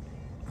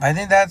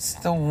think that's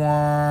the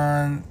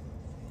one.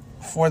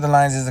 For the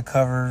Lions is a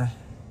cover.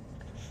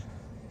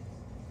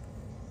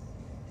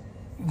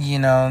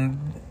 Again,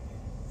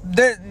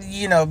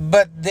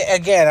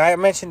 I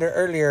mentioned it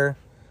earlier.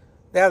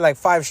 They have like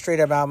 5 straight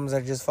up albums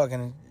that are just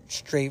fucking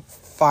straight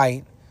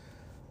fight.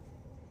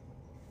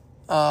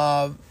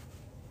 And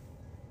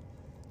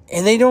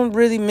they don't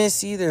really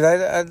miss either.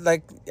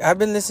 I've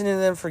been listening to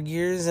them for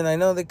years, and I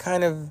know they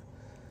kind of...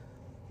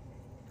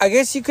 I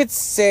guess you could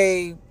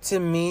say, to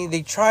me,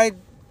 they tried...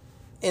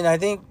 And I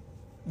think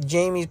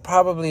Jamie's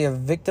probably a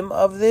victim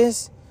of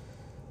this.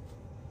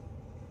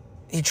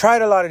 He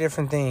tried a lot of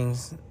different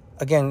things.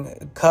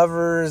 Again,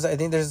 covers. I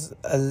think there's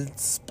a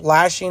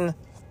splashing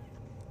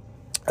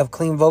of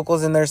clean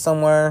vocals in there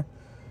somewhere.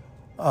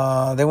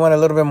 They went a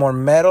little bit more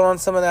metal on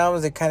some of the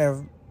albums. They kind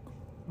of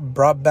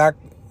brought back,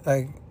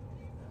 they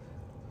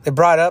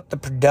brought up the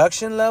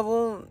production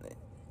level.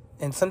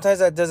 And sometimes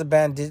that does a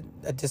band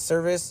a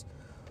disservice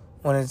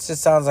when it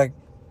just sounds like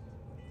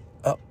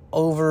a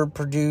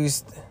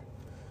overproduced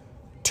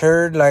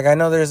turd. Like, I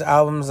know there's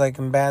albums like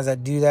in bands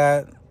that do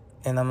that,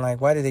 and I'm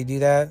like, why did they do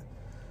that?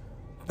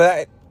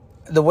 But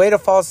the Way to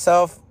False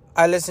Self,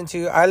 I listened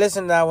to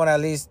that one at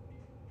least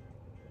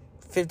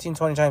 15,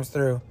 20 times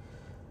through.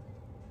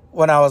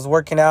 When I was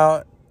working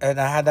out, and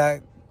I had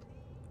that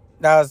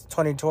was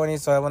 2020,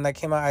 so when that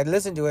came out, I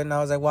listened to it, and I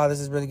was like, wow, this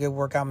is really good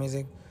workout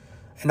music.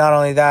 And not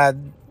only that,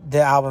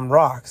 the album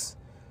rocks.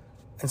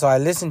 And so I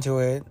listened to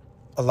it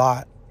a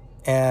lot.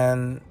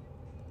 And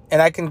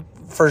I can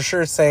for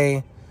sure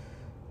say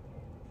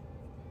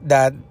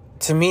that,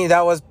 to me,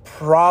 that was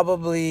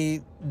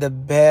probably the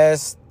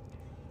best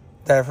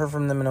that I've heard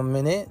from them in a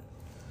minute.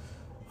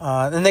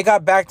 And they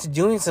got back to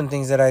doing some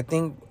things that I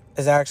think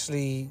has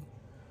actually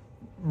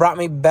brought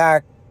me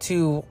back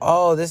to,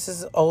 this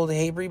is old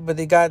Hatebreed, but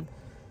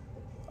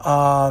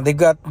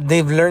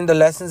they've learned the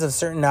lessons of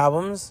certain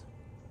albums.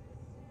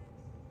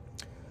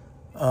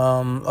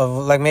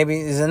 Of like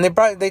maybe, and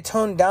they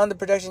toned down the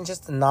production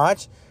just a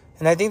notch,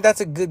 and I think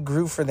that's a good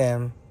groove for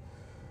them.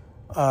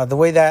 The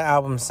way that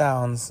album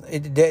sounds,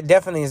 it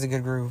definitely is a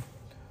good groove.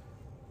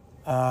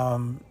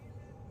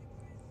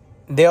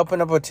 They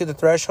opened up with To the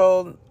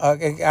Threshold. I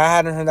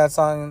hadn't heard that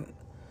song.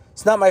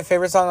 It's not my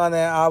favorite song on the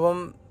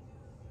album.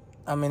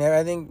 I mean,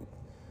 I think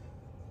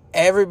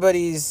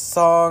everybody's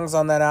songs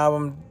on that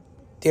album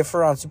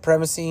differ on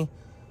Supremacy.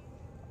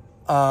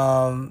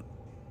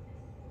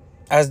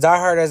 As Die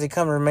Hard As They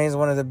Come remains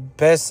one of the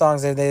best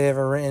songs that they've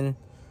ever written.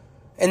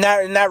 And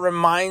that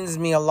reminds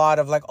me a lot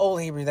of like old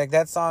Hatebreed. Like,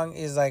 that song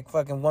is like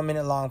fucking 1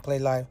 minute long,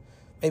 played live.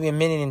 Maybe 1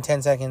 minute and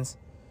 10 seconds.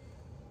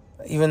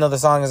 Even though the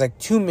song is like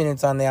 2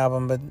 minutes on the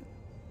album, but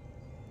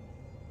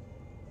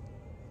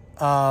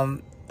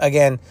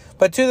again,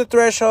 but To the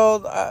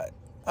Threshold,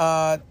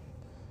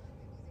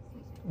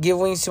 Give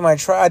Wings to My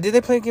Tribe. Did they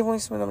play Give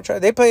Wings to My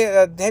Tribe? They play,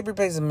 Hatebreed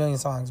plays a million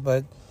songs,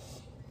 but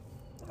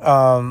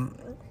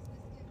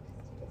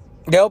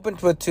they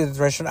opened with To the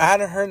Threshold. I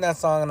hadn't heard that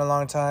song in a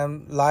long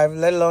time live,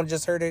 let alone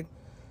just heard it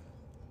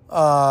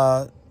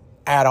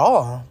at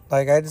all.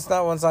 Like, it's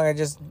not one song I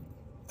just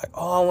like,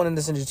 I want to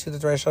listen to The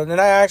Threshold.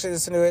 And I actually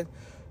listened to it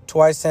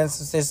twice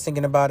since, just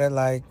thinking about it,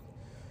 like,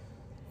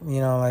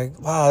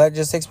 wow, that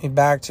just takes me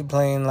back to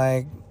playing,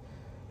 like,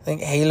 I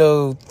think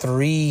Halo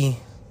 3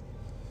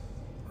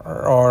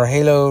 or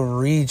Halo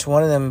Reach,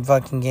 one of them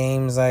fucking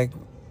games, like,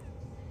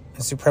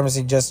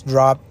 Supremacy just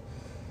dropped,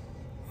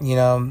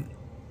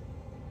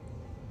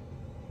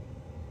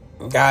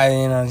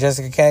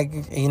 Jessica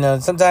Keg,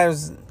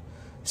 sometimes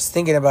just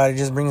thinking about it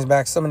just brings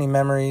back so many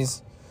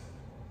memories.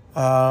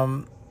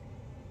 And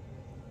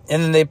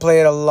then they play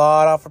it a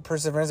lot off of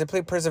Perseverance. They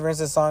play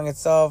Perseverance's song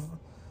itself.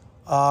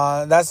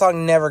 That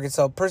song never gets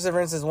old.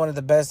 Perseverance is one of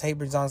the best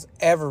Hatebreed songs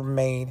ever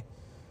made.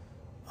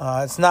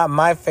 It's not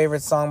my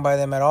favorite song by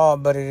them at all,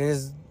 but it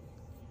is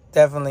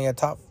definitely a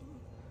top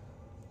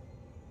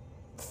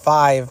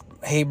 5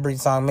 Hatebreed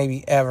song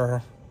maybe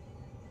ever.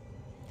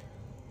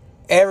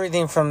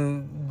 everything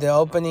from the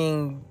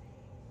opening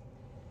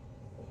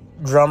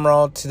drum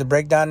roll to the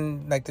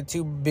breakdown, like the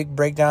two big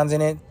breakdowns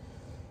in it,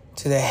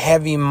 to the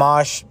heavy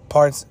mosh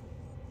parts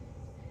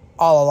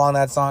all along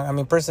that song. I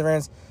mean,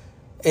 Perseverance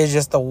is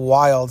just a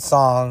wild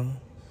song.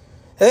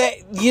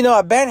 You know,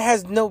 a band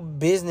has no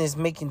business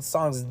making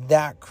songs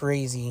that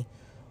crazy.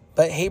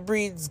 But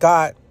Hatebreed's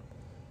got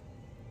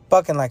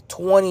fucking like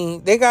 20...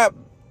 They got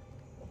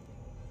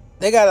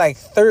like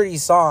 30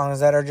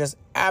 songs that are just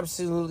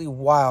absolutely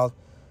wild.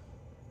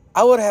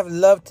 I would have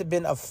loved to have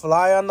been a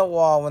fly on the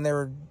wall when they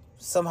were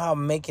somehow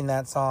making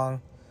that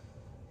song.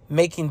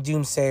 Making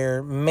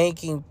Doomsayer.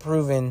 Making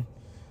Proven.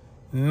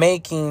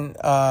 Making...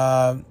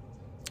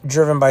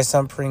 Driven by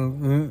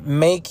Something,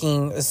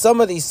 making...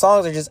 Some of these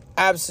songs are just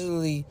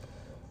absolutely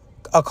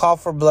a call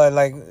for blood.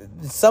 Like,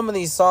 some of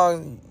these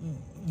songs,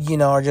 you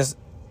know, are just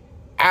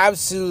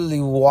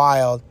absolutely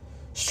wild.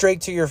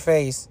 Straight to your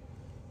face.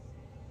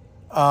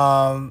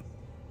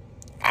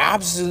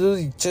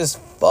 Absolutely just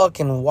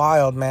fucking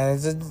wild, man.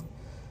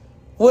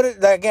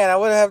 Again, I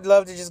would have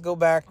loved to just go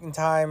back in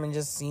time and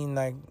just seen,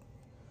 like,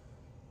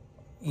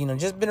 you know,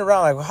 just been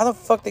around. Like, how the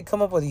fuck they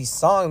come up with these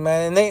songs,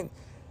 man?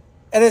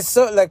 And it's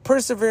so, like,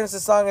 Perseverance, the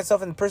song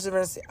itself, and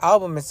Perseverance, the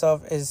album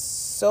itself, is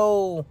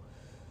so,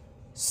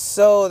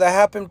 that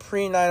happened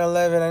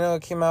pre-9/11. I know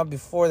it came out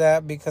before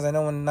that, because I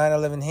know when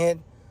 9/11 hit,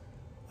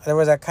 there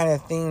was that kind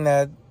of thing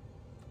that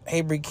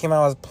Hatebreed came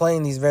out, was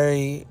playing these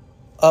very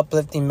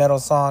uplifting metal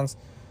songs,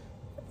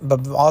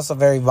 but also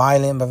very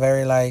violent, but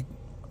very, like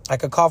A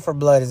Call for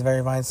Blood is a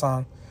very violent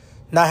song.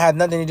 Had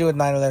nothing to do with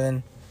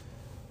 9/11,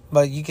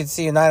 but you could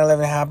see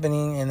 9/11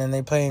 happening, and then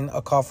they playing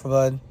A Call for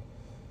Blood.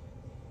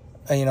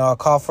 You know, a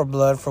call for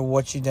blood for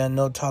what you done.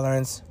 No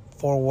tolerance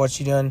for what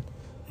you done.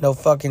 No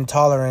fucking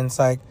tolerance.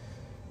 Like,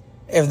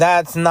 if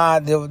that's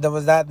not...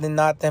 was that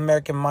not the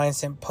American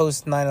mindset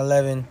post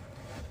 9/11?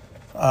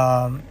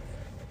 And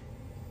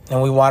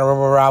we want to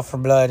roll out for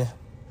blood.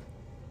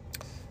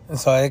 And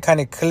so it kind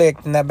of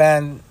clicked, and that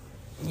band,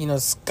 you know,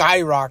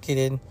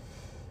 skyrocketed.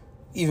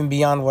 Even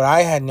beyond what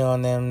I had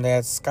known them, they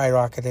had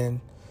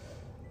skyrocketed.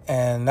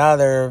 And now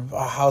they're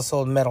a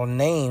household metal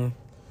name.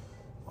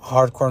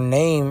 Hardcore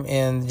name,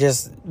 and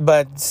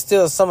but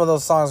still some of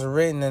those songs were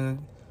written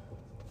and,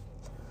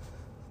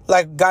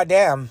 like,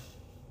 goddamn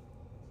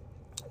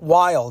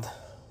wild.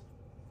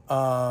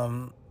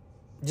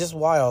 Just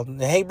wild.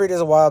 The Hatebreed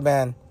is a wild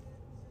band.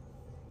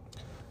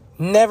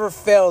 Never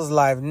fails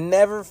live. They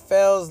never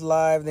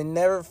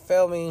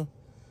fail me.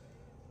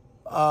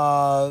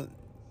 Again,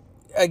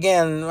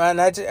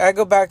 and I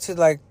go back to,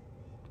 like,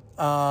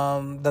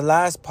 the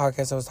last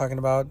podcast I was talking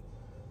about.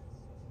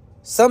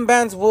 Some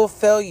bands will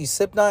fail you.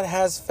 Slipknot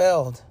has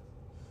failed.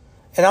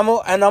 And I'm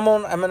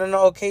in an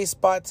okay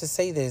spot to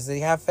say this. They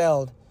have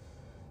failed.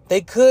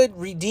 They could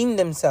redeem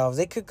themselves.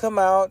 They could come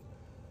out,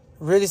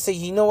 really say,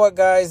 you know what,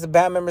 guys? The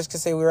band members could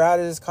say, we're out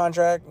of this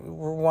contract. We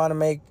want to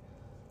make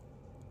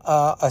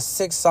a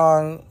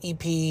 6-song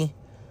EP.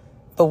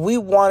 But we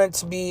want it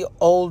to be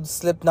old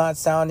Slipknot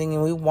sounding.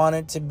 And we want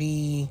it to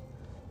be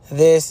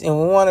this. And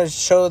we want to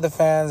show the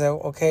fans that,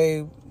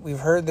 okay, we've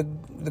heard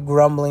the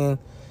grumbling.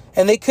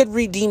 And they could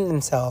redeem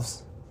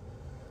themselves.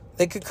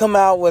 They could come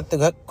out with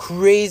the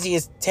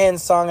craziest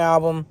 10-song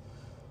album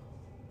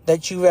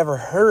that you've ever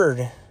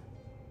heard.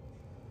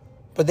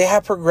 But they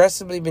have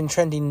progressively been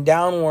trending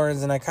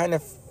downwards. And I kind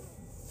of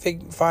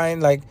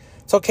find, like,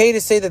 it's okay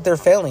to say that they're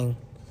failing.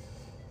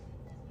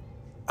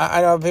 I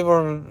know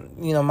people,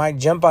 you know, might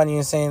jump on you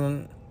and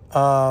saying,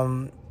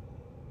 bro,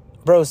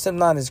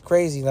 Slipknot is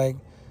crazy. Like,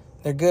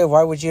 they're good.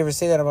 Why would you ever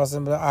say that about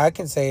somebody? I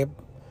can say it.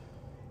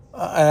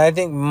 And I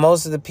think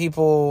most of the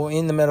people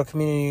in the metal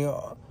community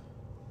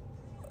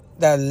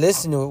that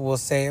listen to it will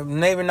say it.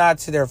 Maybe not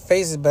to their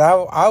faces, but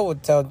I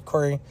would tell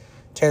Corey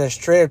Taylor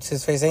straight up to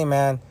his face, hey,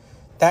 man,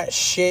 that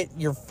shit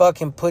you're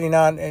fucking putting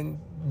out and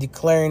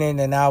declaring it in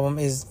an album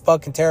is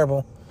fucking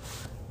terrible.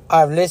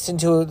 I've listened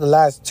to the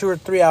last 2 or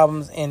 3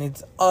 albums, and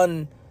it's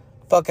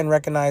unfucking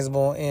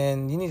recognizable,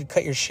 and you need to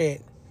cut your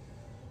shit.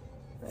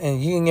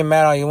 And you can get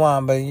mad all you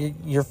want, but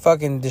you're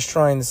fucking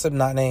destroying the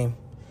Slipknot name.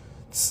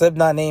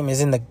 Slipknot name is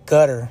in the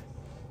gutter.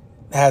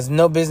 It has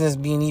no business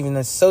being even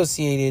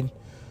associated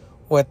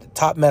with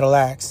top metal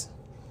acts.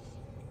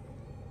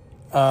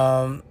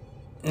 And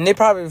they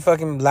probably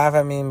fucking laugh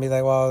at me and be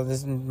like, well,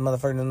 this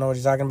motherfucker doesn't know what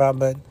he's talking about.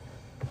 But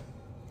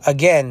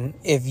again,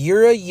 if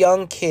you're a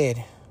young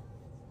kid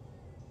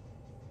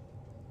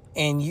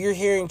and you're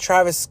hearing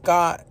Travis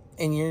Scott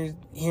and you're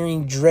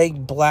hearing Drake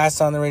blast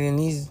on the radio, and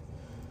these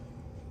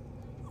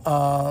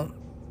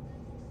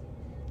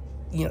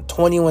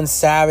 21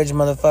 Savage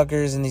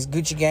motherfuckers and these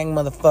Gucci Gang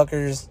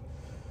motherfuckers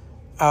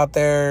out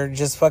there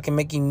just fucking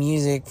making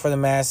music for the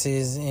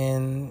masses,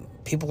 and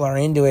people are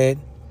into it,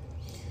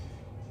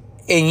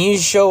 and you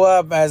show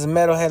up as a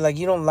metalhead like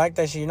you don't like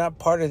that shit, you're not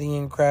part of the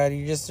in crowd,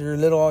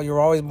 you're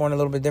always born a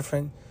little bit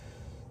different,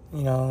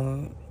 you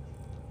know,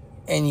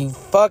 and you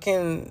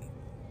fucking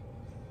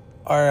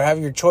have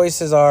your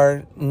choices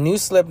are new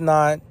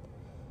Slipknot,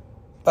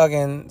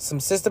 fucking some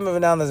System of a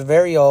Down that's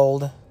very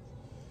old,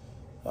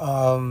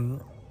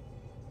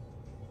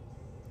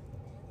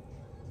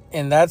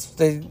 And that's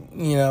the,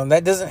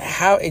 that doesn't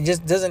have, it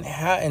just doesn't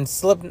have, and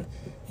Slip,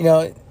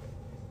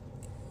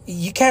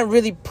 you can't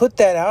really put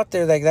that out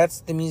there like that's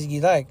the music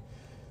you like.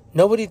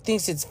 Nobody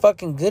thinks it's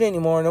fucking good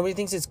anymore. Nobody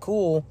thinks it's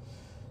cool.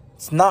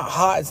 It's not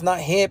hot. It's not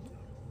hip.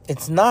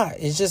 It's not.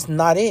 It's just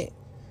not it.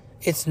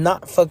 It's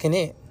not fucking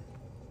it.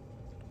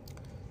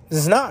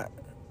 It's not.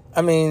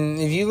 I mean,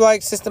 if you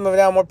like System of a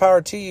Down, more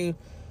power to you.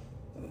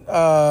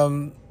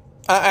 I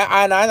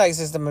like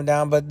System of a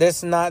Down, but they're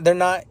not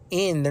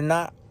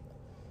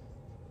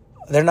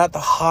the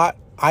hot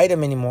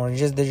item anymore.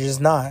 They're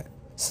just not.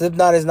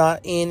 Slipknot is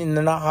not in, and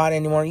they're not hot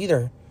anymore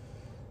either.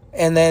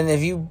 And then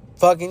if you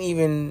fucking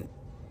even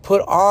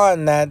put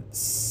on that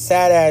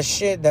sad ass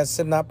shit that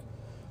Slipknot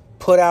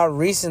put out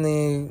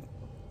recently,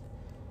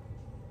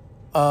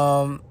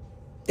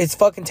 it's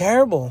fucking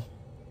terrible.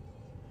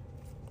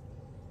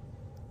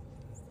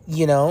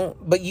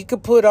 But you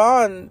could put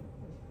on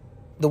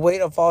The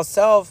Weight of False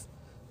Self,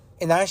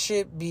 and that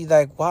shit be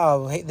like,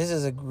 wow, hey, this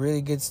is a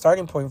really good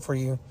starting point for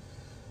you.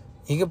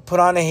 You could put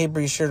on a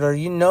Hatebreed shirt, or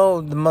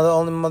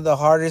the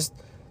hardest,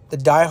 the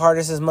die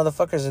hardest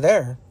motherfuckers are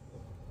there.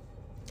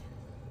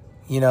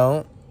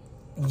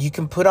 You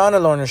can put on a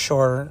Lorna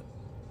Shore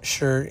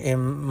shirt, and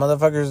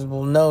motherfuckers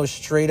will know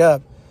straight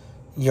up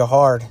you're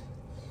hard.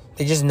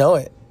 They just know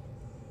it.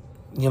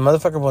 Your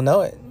motherfucker will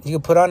know it. You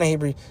can put on a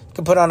Hatebreed, you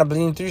can put on a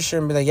Bleeding Through shirt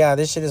and be like, yeah,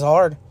 this shit is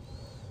hard.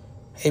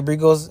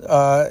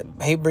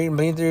 Hatebreed and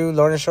Bleeding Through,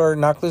 Lorna Shore,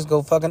 Knocked Loose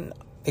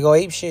they go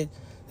ape shit.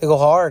 They go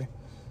hard.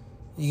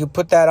 You can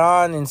put that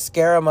on and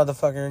scare a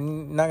motherfucker.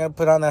 And you're not going to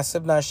put on that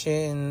Slipknot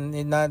shit and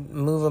it not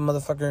move a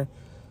motherfucker.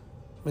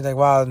 Be like,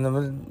 wow,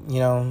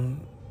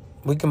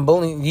 we can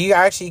bully.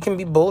 You can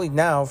be bullied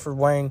now for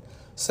wearing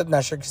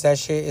Slipknot shirt because that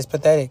shit is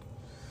pathetic.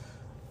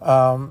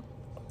 But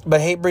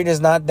Hatebreed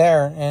is not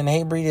there. And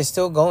Hatebreed is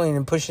still going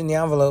and pushing the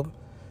envelope.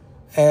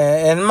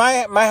 And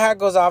my hat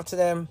goes off to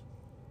them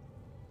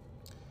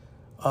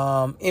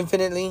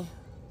infinitely.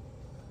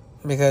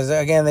 Because,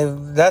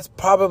 again, that's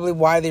probably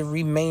why they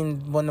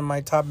remained one of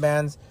my top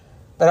bands.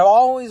 But I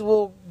always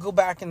will go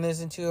back and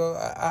listen to.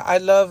 I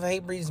love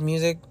Hatebreed's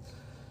music.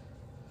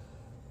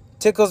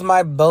 Tickles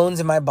my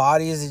bones and my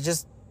bodies. They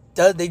just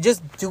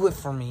do it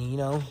for me,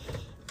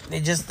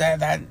 They just,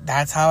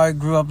 that's how I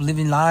grew up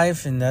living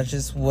life. And that's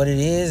just what it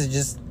is. It's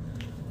just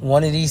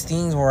one of these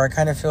things where I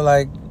kind of feel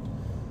like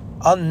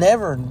I'll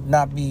never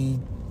not be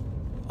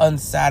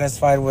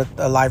unsatisfied with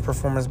a live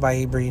performance by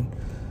Hatebreed.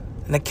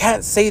 And I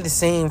can't say the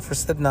same for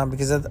Slipknot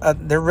because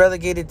they're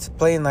relegated to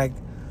playing like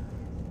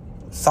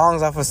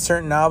songs off of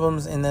certain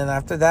albums, and then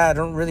after that, I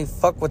don't really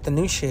fuck with the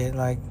new shit.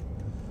 Like,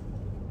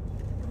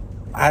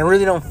 I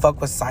really don't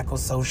fuck with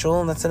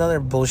Psychosocial. That's another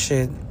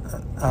bullshit.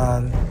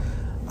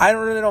 I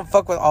really don't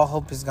fuck with All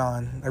Hope Is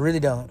Gone. I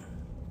really don't.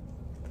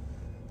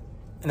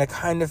 And I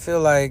kind of feel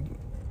like,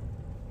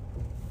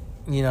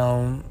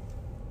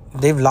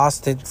 they've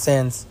lost it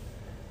since.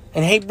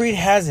 And Hatebreed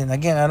hasn't.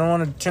 Again, I don't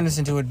want to turn this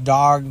into a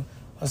dog.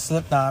 A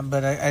Slipknot,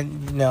 but I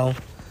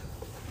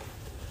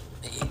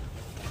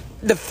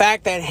the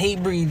fact that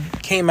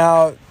Hatebreed came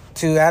out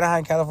to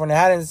Anaheim, California,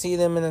 I didn't see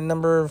them in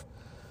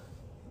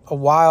a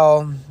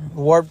while.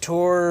 Warped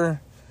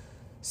Tour,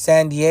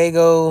 San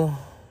Diego,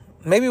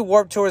 maybe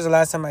Warped Tour is the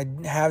last time I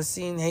have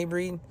seen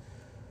Hatebreed.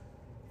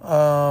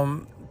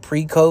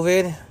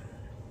 Pre-COVID,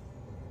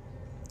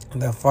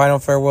 the final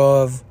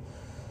farewell of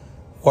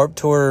Warped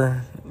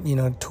Tour,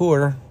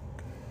 tour,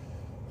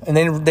 and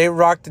then they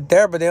rocked it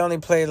there, but they only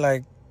played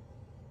like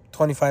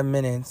 25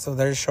 minutes, so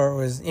their short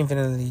was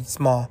infinitely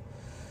small.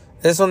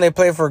 This one they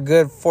played for a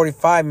good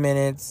 45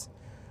 minutes,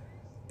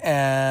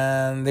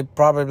 and they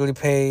probably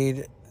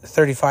played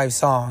 35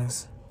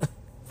 songs.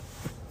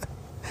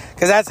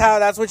 Because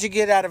that's what you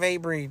get out of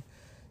Hatebreed.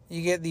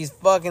 You get these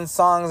fucking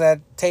songs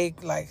that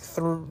take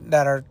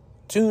that are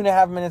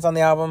 2.5 minutes on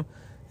the album,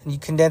 and you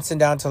condense it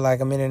down to like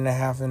a minute and a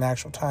half in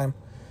actual time.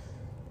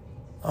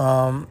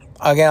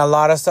 Again, a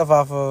lot of stuff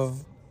off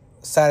of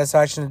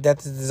Satisfaction of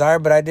Death is Desire,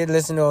 but I did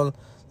listen to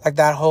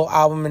that whole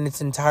album in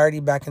its entirety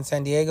back in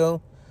San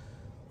Diego,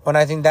 when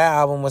I think that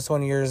album was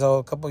 20 years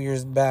old, a couple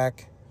years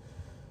back.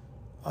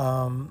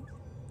 And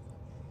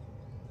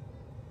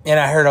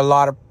I heard a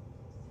lot of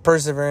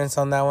Perseverance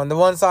on that one. The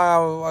one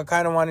song I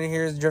kind of wanted to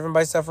hear is Driven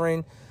by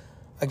Suffering.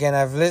 Again,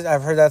 I've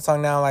heard that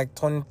song now like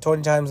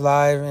 20 times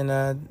live,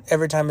 and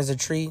every time is a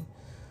treat.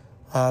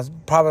 It's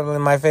probably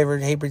my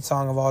favorite Hatebreed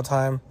song of all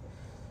time.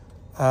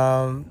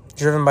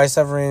 Driven by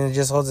Suffering, it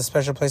just holds a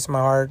special place in my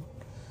heart.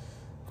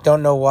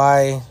 Don't know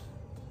why.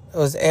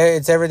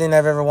 It's everything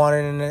I've ever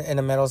wanted in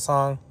a metal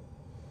song.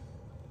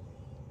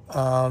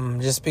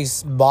 Just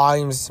speaks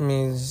volumes to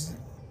me.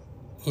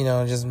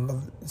 Just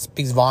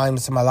speaks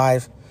volumes to my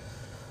life.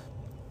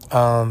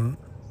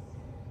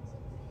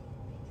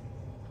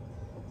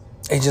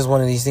 It's just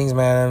one of these things,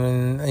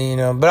 man. I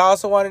mean, but I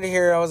also wanted to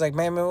hear. I was like,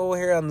 man, we'll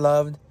hear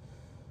Unloved.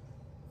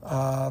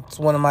 It's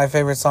one of my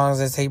favorite songs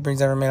that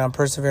Hatebreed's ever made on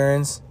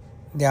Perseverance,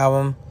 the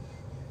album.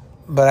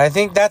 But I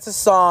think that's a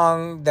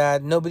song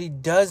that nobody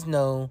does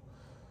know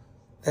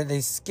that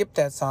they skipped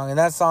that song, and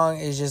that song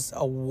is just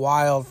a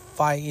wild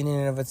fight in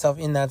and of itself.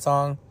 In that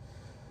song,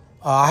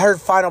 I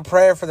heard "Final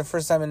Prayer" for the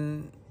first time,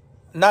 and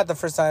not the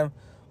first time,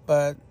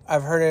 but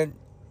I've heard it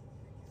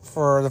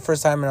for the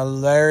first time in a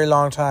very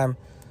long time.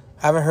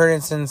 I haven't heard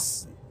it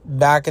since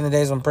back in the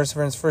days when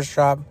Perseverance first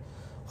dropped.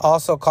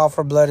 Also, "Call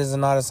for Blood" is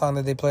not a song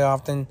that they play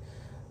often,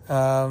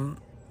 and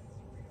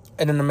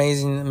an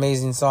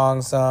amazing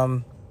songs.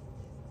 The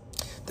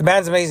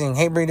band's amazing.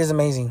 Hatebreed is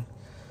amazing.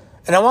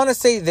 And I want to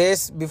say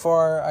this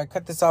before I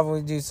cut this off and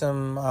we do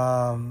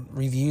some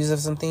reviews of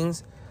some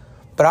things.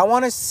 But I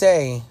want to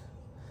say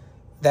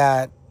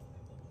that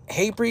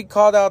Hatebreed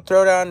called out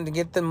Throwdown to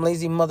get them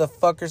lazy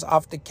motherfuckers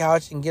off the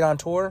couch and get on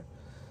tour.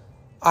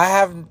 I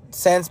have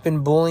since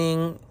been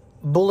bullying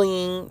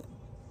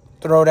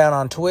Throwdown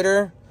on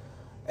Twitter.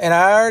 And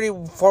I already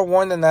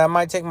forewarned them that I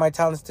might take my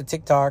talents to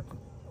TikTok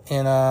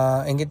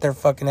and get their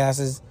fucking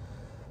asses.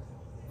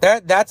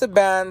 That's a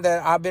band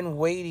that I've been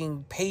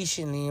waiting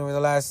patiently over the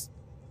last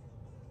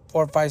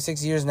 4, 5,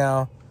 6 years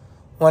now.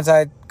 Once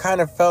I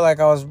kind of felt like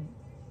I was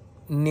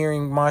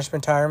nearing Mosh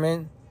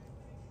retirement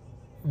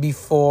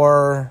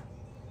before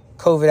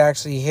COVID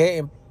actually hit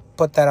and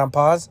put that on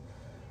pause.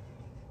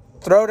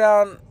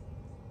 Throwdown,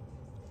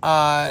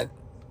 I'm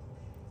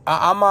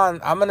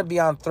gonna be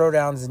on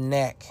Throwdown's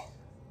neck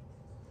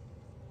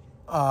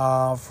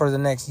for the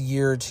next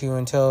year or two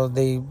until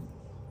they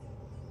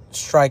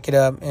strike it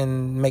up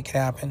and make it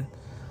happen.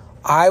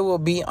 I will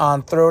be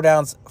on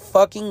Throwdown's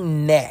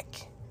fucking neck.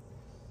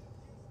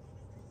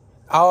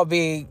 I'll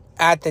be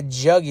at the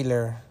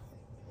jugular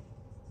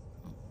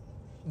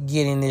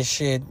getting this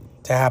shit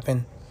to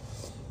happen.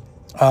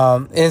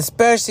 And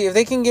especially if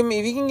you can give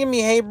me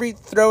Hatebreed,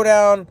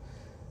 Throwdown,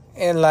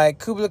 and like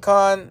Kubla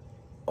Khan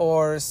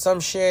or some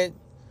shit,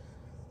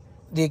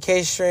 the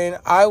Acacia Strain,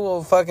 I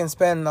will fucking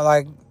spend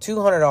like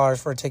 $200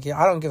 for a ticket.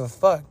 I don't give a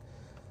fuck.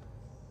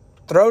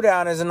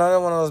 Throwdown is another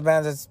one of those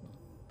bands that's,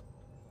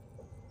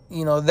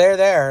 they're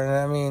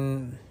there. I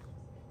mean,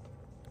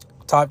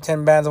 top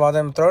 10 bands of all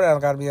them,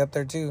 Throwdown got to be up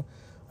there too.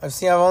 I've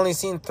only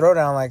seen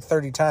Throwdown like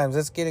 30 times.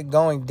 Let's get it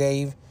going,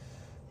 Dave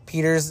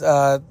Peters.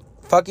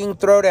 Fucking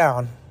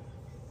Throwdown.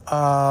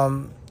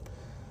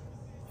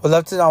 Would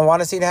love to. I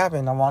want to see it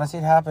happen.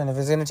 If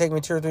it's gonna take me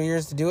 2 or 3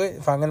 years to do it,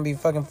 if I'm gonna be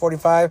fucking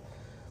 45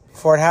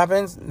 before it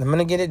happens, I'm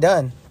gonna get it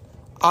done.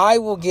 I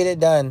will get it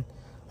done.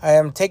 I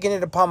am taking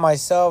it upon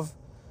myself.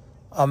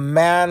 A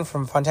man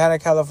from Fontana,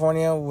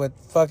 California, with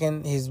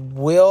fucking his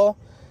will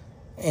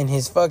and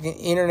his fucking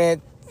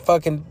internet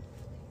fucking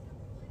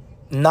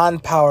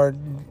non-powered.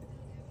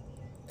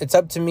 It's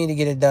up to me to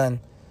get it done.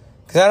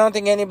 Because I don't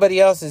think anybody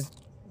else is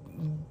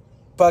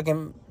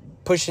fucking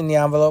pushing the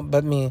envelope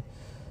but me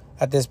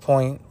at this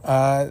point.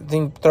 I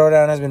think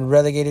Throwdown has been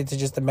relegated to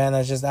just a band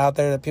that's just out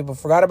there that people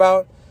forgot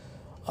about.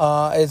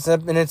 It's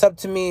up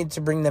to me to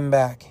bring them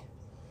back.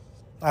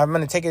 I'm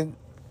going to take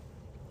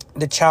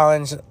the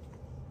challenge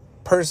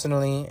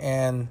personally,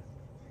 and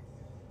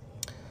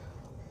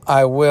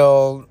I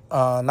will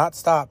not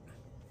stop.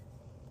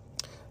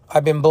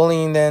 I've been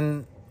bullying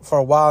them for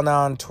a while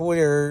now on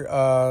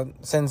Twitter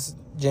since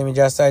Jamie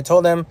Just. I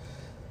told them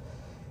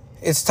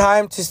it's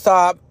time to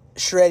stop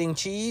shredding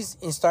cheese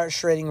and start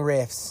shredding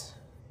riffs,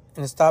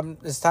 and it's time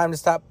to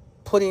stop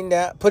putting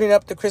up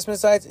the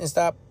Christmas lights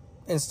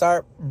and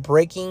start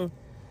breaking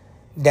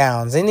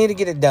downs. They need to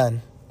get it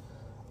done.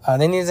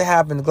 They need to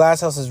happen. The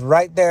Glass House is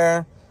right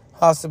there.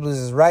 House of Blues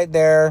is right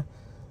there.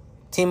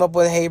 Team up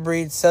with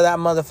Hatebreed. Sell that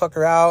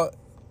motherfucker out.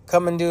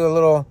 Come and do a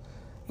little,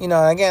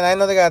 again, I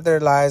know they got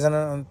their lives. I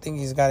don't think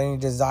he's got any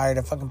desire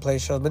to fucking play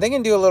shows. But they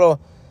can do a little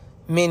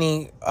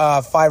mini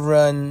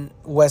 5-run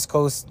West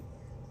Coast,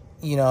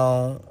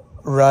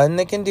 run.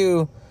 They can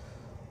do,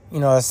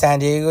 San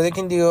Diego. They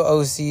can do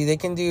OC. They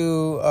can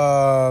do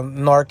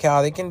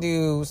NorCal. They can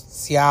do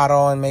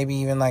Seattle and maybe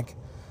even like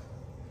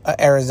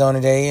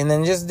Arizona Day, and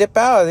then just dip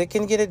out. They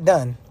can get it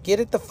done. Get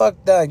it the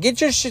fuck done. Get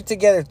your shit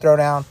together,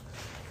 Throwdown.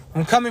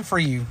 I'm coming for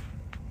you.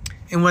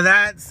 And with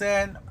that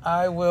said,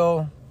 I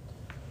will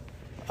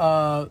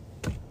pause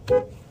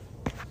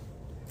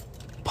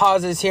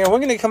this here. We're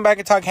going to come back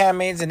and talk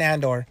Handmaids and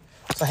Andor.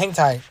 So hang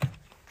tight.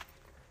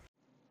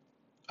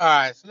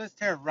 Alright, so let's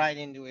tear right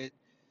into it.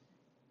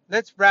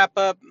 Let's wrap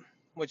up,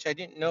 which I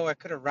didn't know I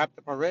could have wrapped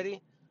up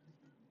already,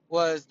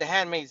 was The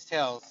Handmaid's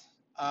Tales.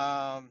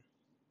 I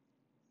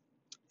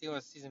think it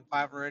was season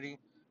 5 already.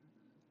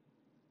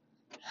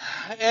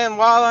 And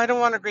while I don't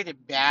want to grade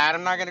it bad,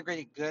 I'm not going to grade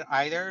it good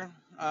either.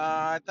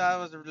 I thought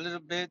it was a little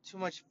bit too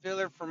much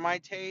filler for my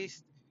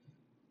taste.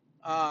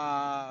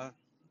 And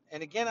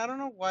again, I don't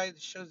know why the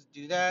shows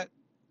do that.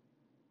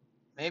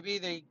 Maybe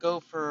they go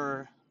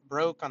for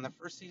broke on the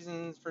first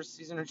season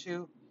or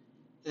two.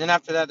 And then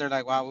after that, they're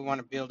like, wow, we want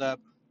to build up.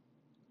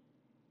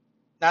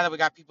 Now that we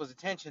got people's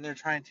attention, they're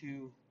trying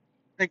to...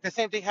 Like, the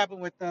same thing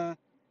happened with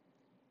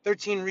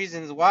 13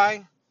 Reasons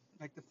Why.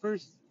 Like, the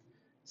first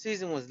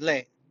season was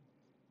lit.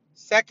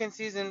 Second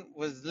season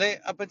was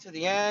lit up until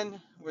the end,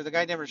 where the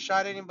guy never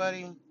shot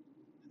anybody.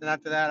 Then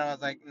after that, I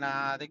was like,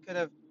 nah,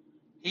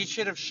 he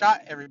should have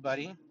shot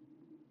everybody.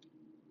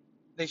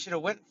 they should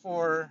have went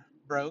for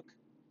broke,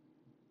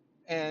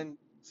 and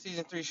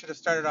season 3 should have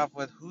started off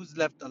with who's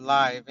left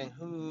alive and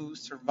who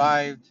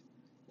survived,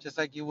 just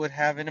like you would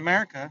have in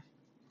America.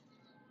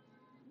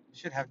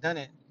 Should have done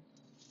it,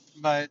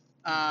 but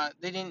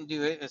they didn't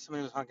do it.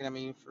 Somebody was honking at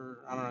me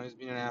for, I don't know, he was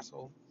being an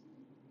asshole.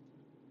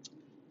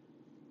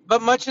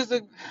 But much as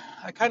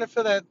I kind of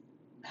feel that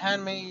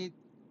Handmaid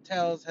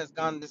Tales has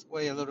gone this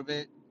way a little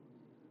bit,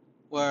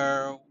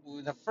 where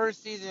the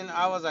first season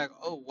I was like,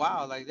 oh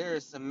wow, like there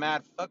is some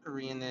mad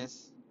fuckery in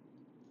this,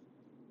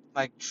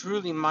 like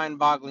truly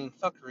mind-boggling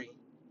fuckery.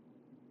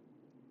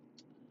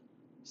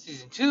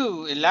 Season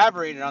 2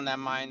 elaborated on that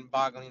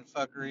mind-boggling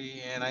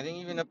fuckery, and I think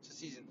even up to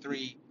season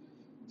 3.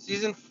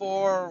 Season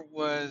 4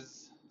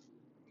 was,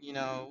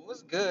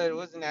 was good. It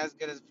wasn't as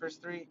good as the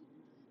first 3.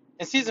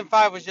 And season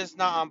 5 was just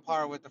not on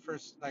par with the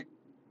first, like,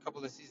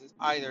 couple of seasons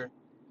either.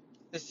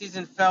 This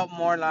season felt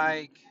more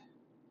like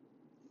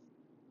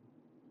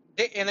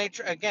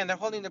again, they're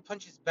holding the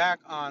punches back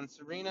on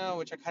Serena,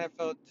 which I kind of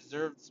felt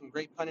deserved some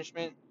great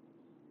punishment.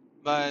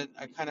 But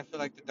I kind of feel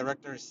like the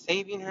director is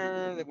saving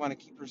her. They want to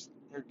keep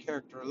her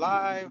character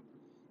alive.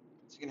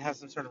 She can have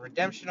some sort of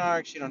redemption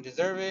arc. She don't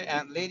deserve it.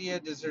 Aunt Lydia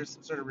deserves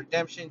some sort of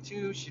redemption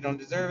too. She don't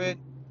deserve it.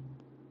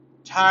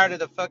 Tired of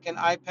the fucking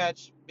eye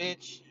patch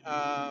bitch.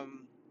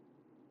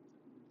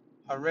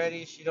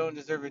 Already, she don't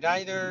deserve it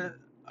either.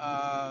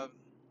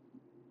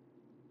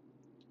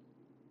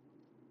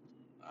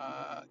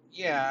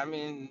 Yeah, I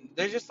mean,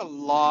 there's just a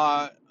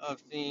lot of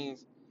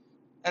things,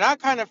 and I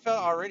kind of felt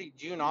already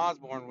June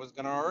Osborne was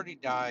gonna already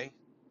die.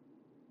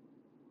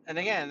 And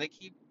again, they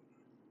keep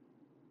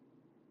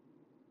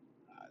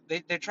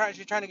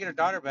she's trying to get her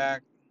daughter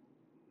back.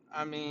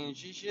 I mean,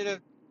 she should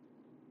have.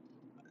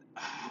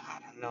 I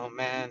don't know,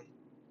 man.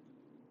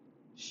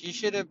 She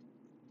should have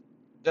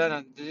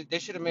they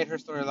should have made her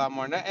story a lot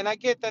more. And I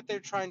get that they're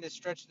trying to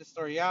stretch the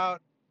story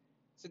out.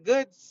 It's a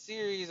good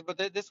series, but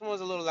this one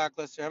was a little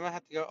lackluster. I'm gonna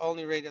have to go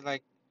only rate it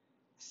like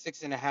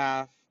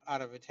 6.5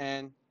 out of a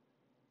 10.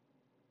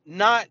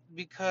 Not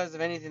because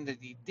of anything that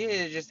he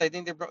did, just I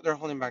think they're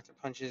holding back their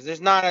punches.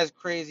 There's not as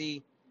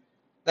crazy,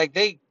 like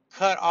they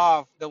cut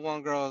off the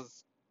one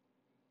girl's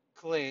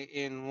clit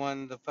in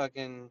one of the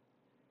fucking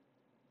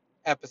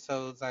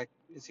episodes, like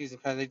in season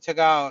 5. They took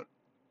out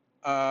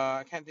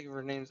I can't think of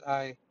her name's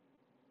eye.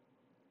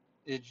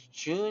 It's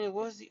June.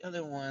 What was the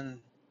other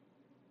one?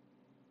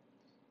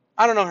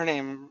 I don't know her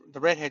name. The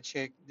redhead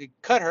chick. They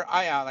cut her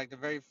eye out like the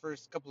very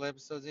first couple of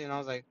episodes in. I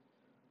was like,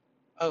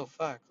 oh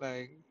fuck,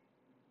 like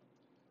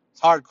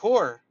it's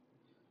hardcore.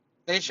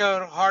 They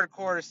showed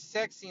hardcore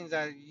sex scenes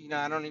that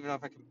I don't even know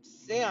if I can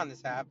say on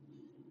this app.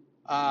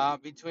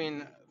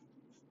 Between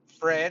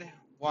Fred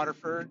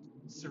Waterford,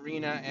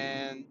 Serena,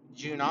 and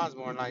June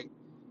Osborne. Like,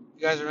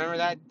 you guys remember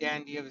that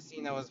dandy of a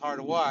scene that was hard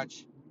to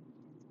watch?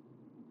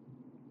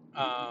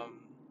 Um,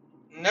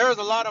 and there was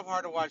a lot of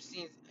hard to watch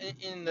scenes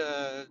in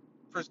the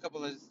first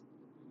couple of.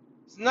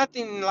 It's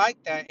nothing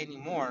like that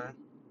anymore.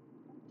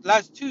 The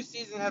last 2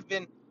 seasons have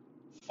been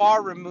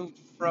far removed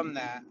from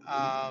that.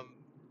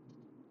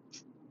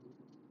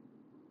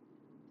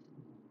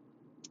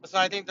 So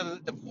I think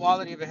the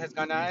quality of it has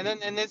gone down.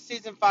 And this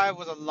season 5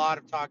 was a lot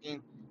of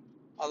talking,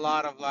 a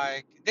lot of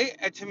like they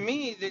to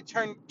me they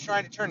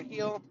try to turn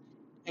heel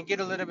and get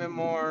a little bit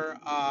more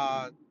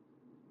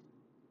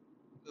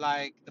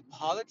like the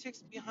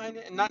politics behind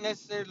it, and not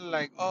necessarily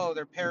like, oh,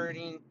 they're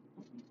parroting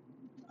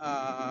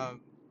uh,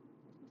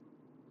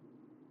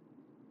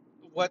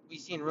 what we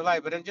see in real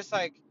life, but I'm just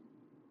like,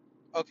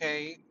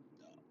 okay,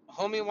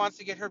 homie wants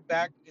to get her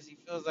back because he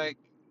feels like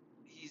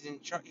he's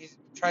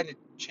trying to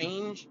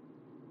change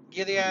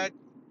Gilead.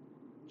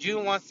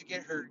 June wants to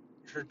get her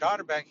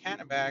daughter back,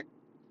 Hannah back.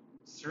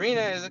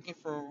 Serena is looking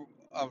for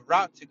a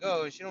route to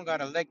go. She don't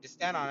got a leg to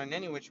stand on in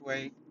any which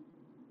way.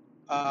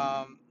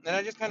 And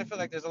I just kind of feel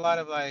like there's a lot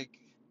of like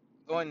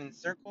going in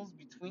circles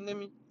between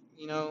them,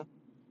 you know.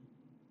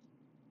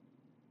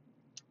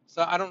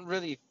 So I don't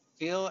really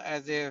feel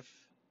as if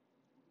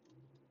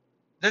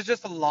there's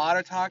just a lot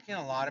of talking,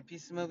 a lot of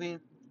pieces moving.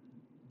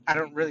 I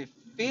don't really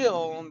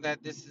feel that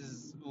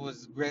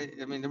was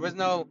great. I mean, there was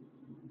no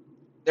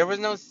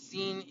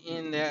scene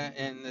in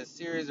the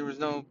series. There was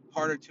no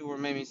part or two where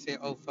made me say,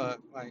 "Oh fuck!"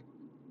 Like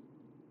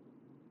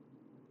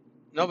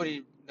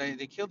nobody.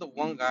 They killed the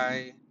one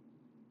guy.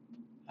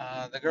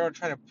 The girl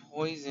tried to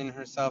poison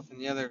herself and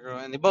the other girl,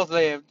 and they both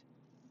lived.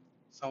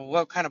 So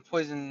what kind of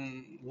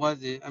poison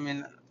was it? I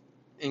mean,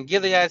 and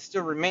Gilead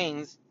still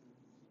remains.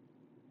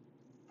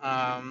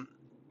 Um,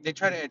 they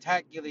tried to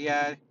attack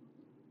Gilead,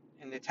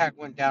 and the attack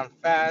went down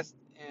fast.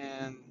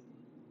 And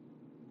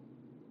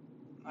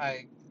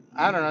like,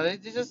 I don't know, they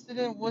just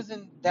didn't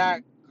wasn't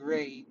that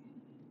great.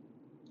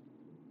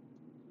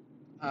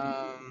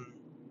 Um,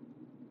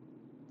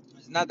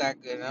 it's not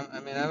that good. I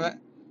mean,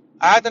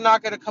 I had to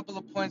knock it a couple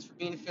of points for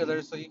being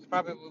filler. So you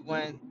probably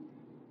went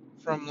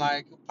from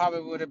like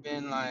probably would have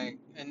been like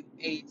an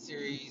 8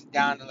 series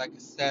down to like a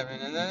 7.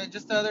 And then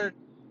just the other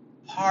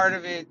part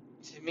of it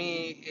to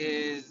me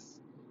is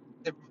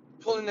they're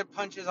pulling their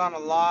punches on a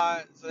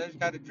lot, so they've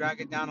got to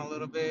drag it down a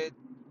little bit.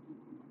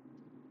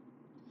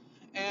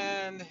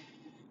 And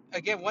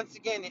again, once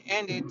again, it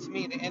ended to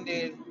me. It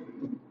ended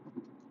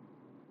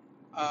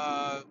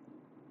uh,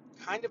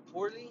 kind of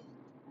poorly.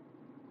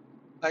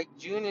 Like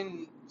June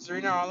and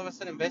Serena are all of a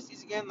sudden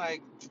besties again.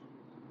 Like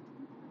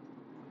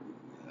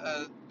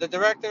the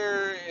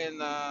director and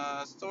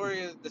the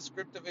story, the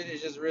script of it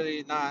is just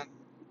really not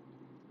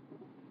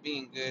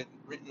being good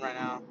written right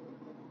now.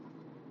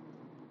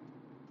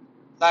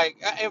 Like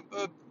if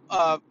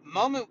a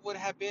moment would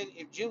have been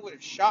if June would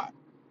have shot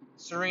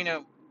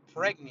Serena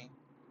pregnant.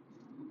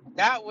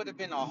 That would have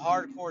been a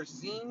hardcore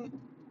scene.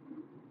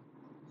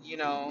 You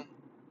know,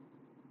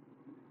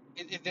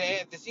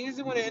 if the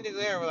season would have ended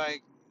there, where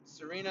like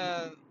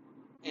Serena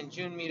and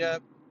June meet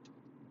up,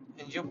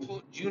 and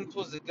June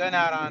pulls the gun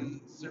out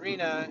on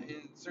Serena,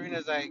 and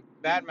Serena's like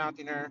bad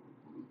mouthing her,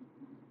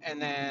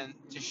 and then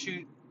to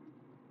shoot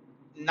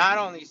not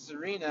only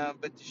Serena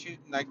but to shoot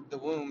like the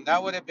womb.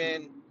 That would have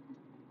been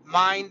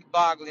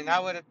mind-boggling.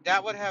 That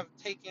would have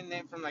taken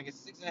it from like a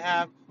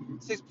 6.5,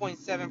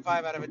 6.75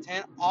 out of a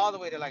 10, all the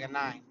way to like a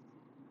 9.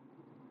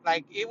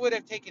 Like it would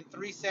have taken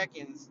 3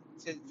 seconds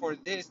for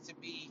this to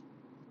be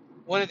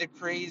one of the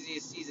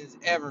craziest seasons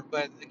ever.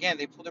 But again,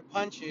 they pulled their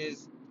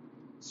punches.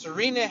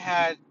 Serena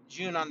had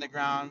June on the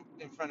ground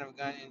in front of a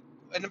gun,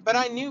 but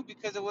I knew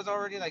because it was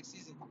already like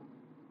season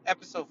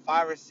episode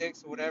 5 or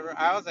 6 or whatever.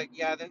 I was like,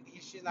 yeah, then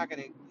she's not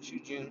gonna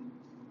shoot June,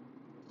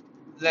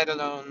 let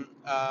alone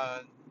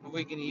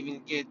we can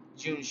even get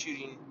June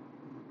shooting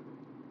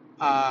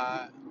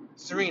uh,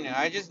 Serena.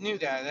 I just knew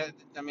that.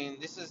 I mean,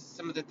 this is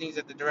some of the things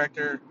that the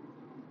director.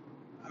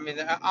 I mean,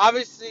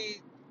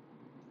 obviously,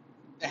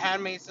 The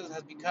Handmaid's Tale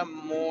has become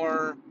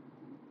more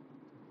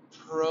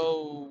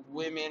pro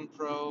women,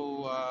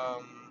 pro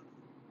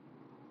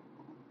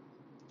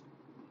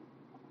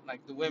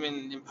like the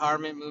women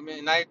empowerment movement,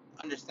 and I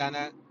understand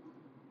that.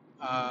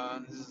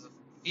 This is a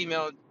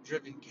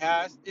female-driven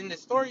cast. In the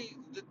story,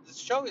 the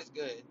show is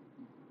good.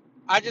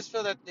 I just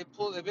feel that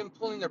they've been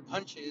pulling their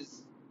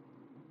punches,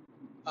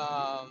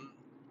 um,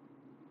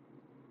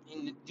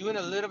 and doing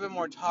a little bit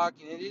more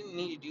talking. They didn't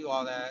need to do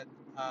all that.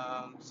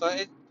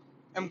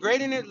 I'm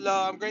grading it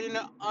low. I'm grading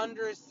it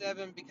under a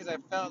 7 because I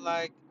felt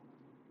like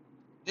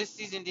this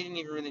season didn't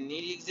even really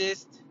need to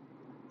exist.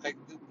 Like,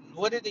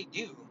 what did they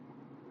do?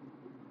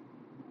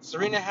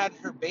 Serena had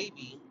her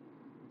baby,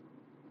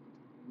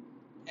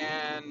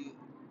 and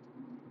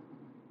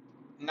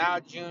now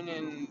June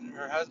and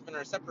her husband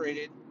are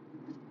separated.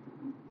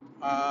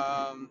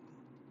 Um,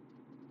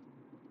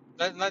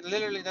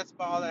 literally, that's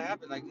about all that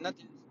happened. Like,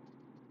 nothing.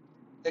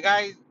 The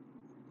guy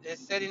is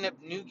setting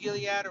up New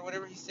Gilead or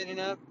whatever he's setting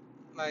up.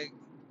 Like,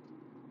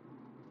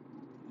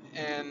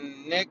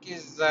 and Nick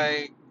is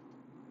like,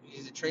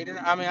 he's a traitor.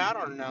 I mean, I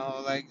don't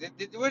know. Like,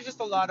 there were just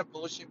a lot of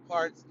bullshit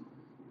parts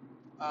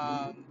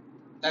um,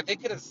 that they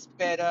could have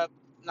sped up,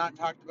 not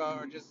talked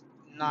about, or just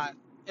not.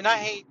 And I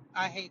hate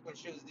when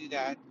shows do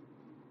that.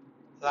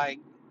 Like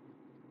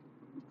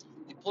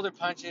they pull their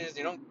punches,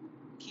 they don't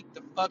keep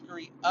the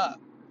fuckery up.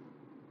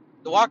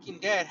 The Walking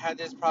Dead had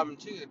this problem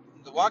too.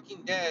 The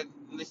Walking Dead,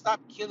 when they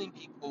stopped killing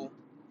people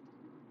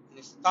and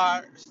they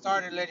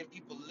started letting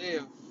people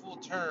live full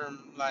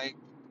term, like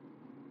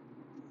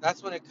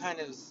that's when it kind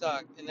of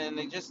sucked. And then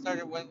they just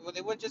started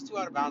they went just too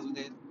out of bounds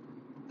with it.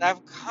 And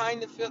I've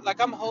kind of feel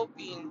like I'm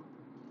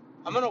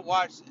gonna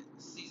watch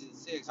season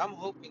 6. I'm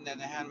hoping that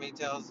The Handmaid's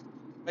Tales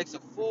makes a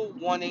full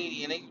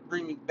 180 and they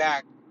bring me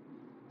back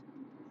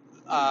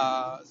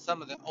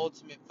some of the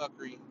ultimate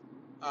fuckery.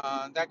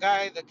 That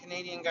guy, the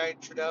Canadian guy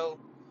Trudeau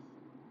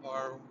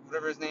or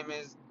whatever his name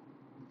is,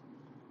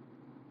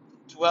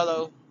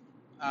 Tuello.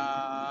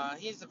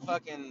 He's a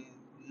fucking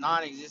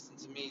non-existent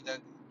to me.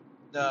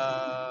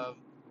 The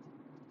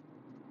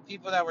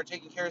people that were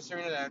taking care of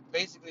Serena that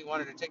basically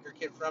wanted to take her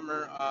kid from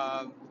her.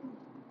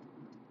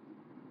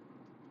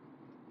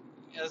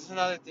 That's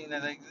another thing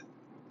that like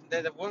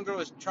that the one girl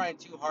was trying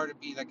too hard to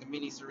be like a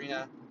mini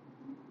Serena.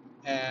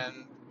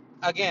 And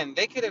again,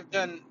 they could have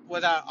done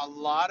without a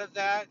lot of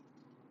that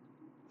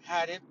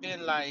had it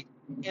been like,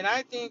 and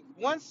I think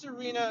once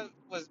Serena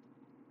was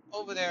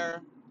over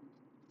there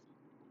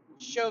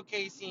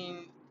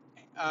showcasing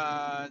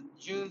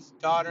June's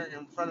daughter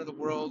in front of the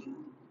world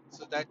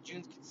so that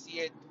June could see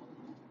it,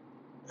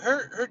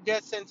 her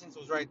death sentence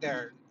was right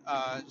there.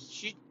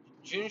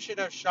 June should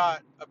have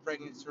shot a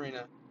pregnant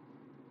Serena.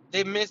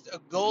 They missed a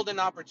golden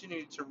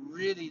opportunity to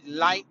really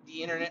light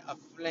the internet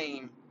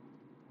aflame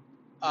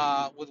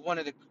with one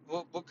of the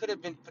what could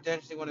have been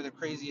potentially one of the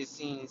craziest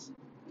scenes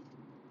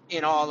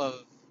in all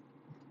of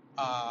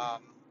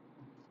um,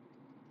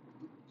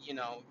 you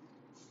know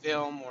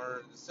film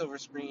or silver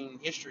screen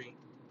history.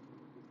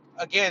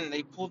 Again,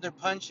 they pulled their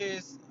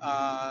punches.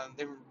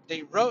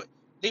 They wrote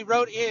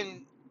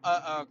in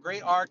a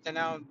great arc that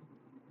now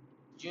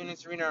June and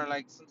Serena are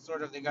like some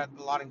sort of they got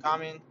a lot in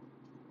common.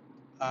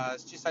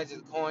 It's two sides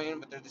of the coin,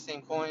 but they're the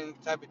same coin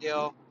type of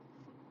deal.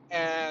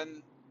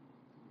 And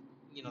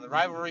the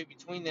rivalry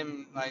between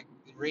them like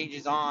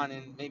rages on,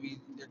 and maybe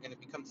they're gonna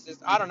become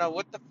sisters. I don't know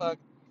what the fuck.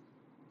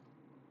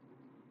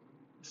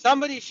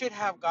 Somebody should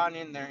have gone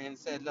in there and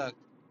said, "Look,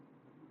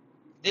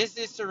 This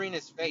is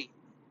Serena's fate.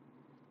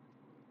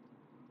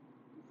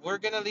 We're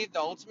gonna leave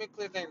the ultimate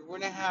cliffhanger. We're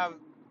gonna have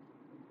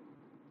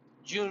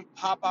June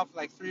pop off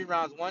like 3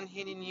 rounds, one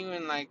hitting you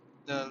in like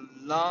the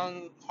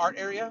lung heart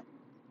area,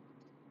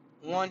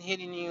 one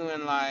hitting you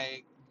in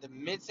like the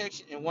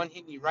midsection, and one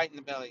hitting you right in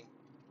the belly.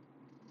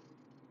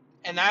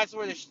 And that's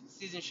where the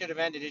season should have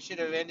ended. It should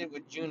have ended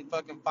with June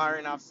fucking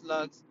firing off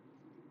slugs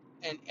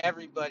and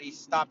everybody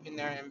stopping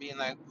there and being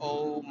like,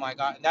 "Oh my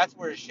god!" And that's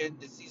where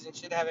the season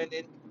should have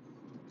ended.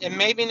 And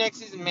maybe next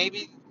season,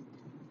 maybe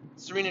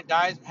Serena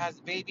dies, has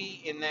a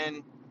baby, and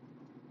then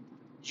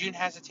June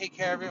has to take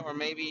care of it, or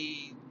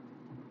maybe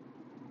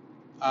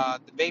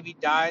the baby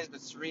dies,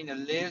 but Serena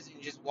lives, and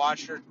you just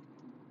watch her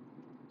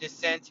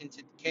descent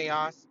into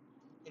chaos,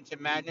 into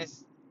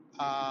madness.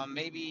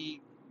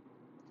 Maybe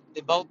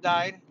they both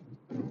died,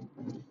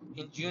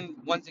 and June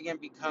once again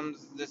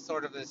becomes this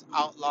sort of this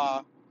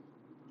outlaw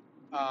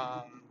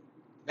um,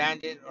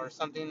 bandit or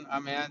something. I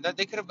mean,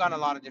 they could have gone a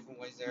lot of different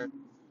ways there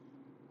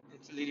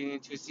into leading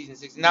into season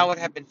 6. And that would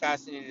have been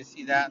fascinating to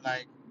see that,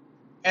 like,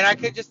 and I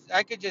could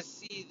just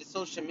see the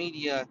social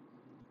media,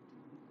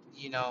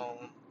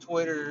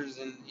 Twitters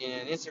and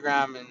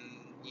Instagram,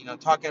 and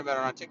talking about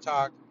it on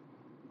TikTok.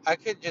 I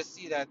could just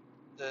see that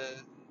the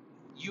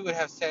you would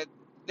have said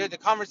the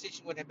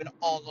conversation would have been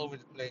all over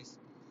the place.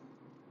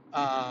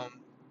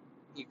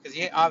 Because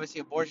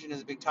obviously abortion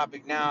is a big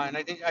topic now, and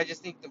I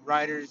just think the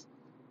writers,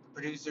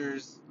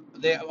 producers,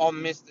 they all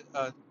missed.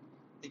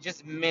 They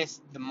just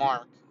missed the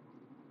mark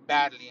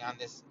badly on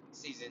this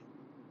season.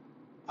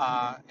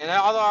 And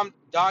although I'm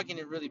dogging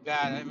it really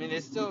bad, I mean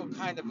it's still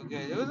kind of a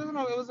good. It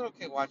was an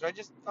okay watch. I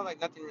just felt like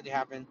nothing really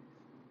happened.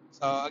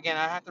 So again,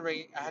 I had to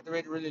rate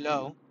it really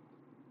low.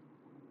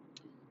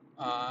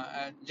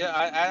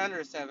 At under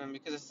a 7,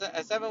 because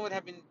a 7 would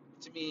have been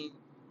to me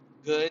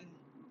good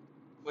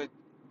with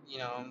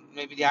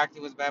maybe the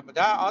acting was bad, but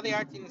all the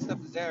acting and stuff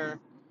is there.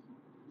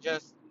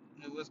 Just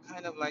it was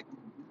kind of like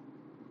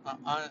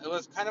it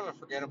was kind of a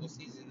forgettable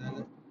season,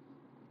 and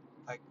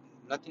like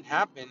nothing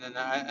happened, and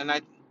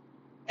I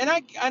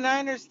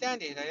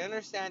understand it. I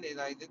understand it.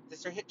 Like this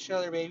is their hit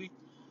show, their baby.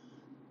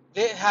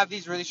 They have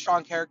these really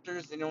strong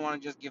characters. They don't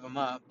want to just give them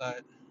up,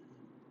 but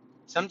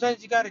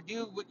sometimes you got to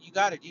do what you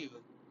got to do.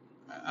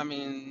 I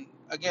mean,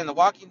 again, The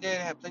Walking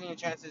Dead had plenty of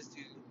chances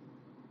to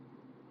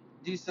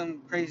do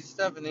some crazy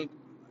stuff, and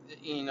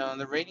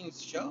the ratings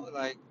show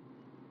like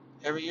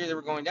every year they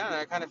were going down. And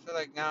I kind of feel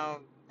like now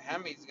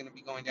Handmaid's going to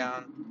be going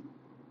down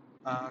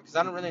because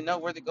I don't really know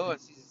where they go at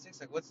season 6.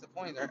 Like, what's the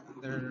point?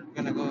 They're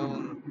going to go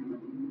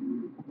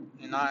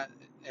and not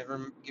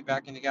ever get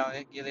back into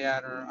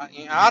Gilead, or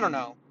I don't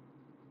know.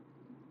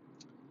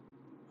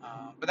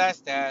 But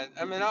that's that.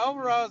 I mean,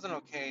 overall, it was an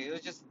okay.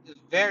 It was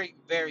very,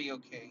 very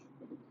okay.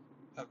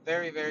 A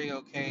very, very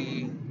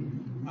okay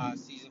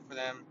season for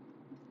them.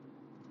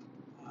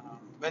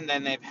 And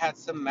then they've had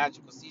some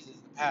magical seasons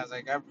in the past.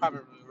 Like, I'd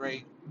probably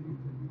rate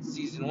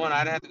season 1.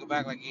 I'd have to go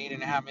back like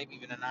 8.5, maybe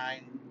even a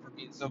 9 for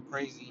being so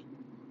crazy.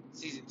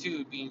 Season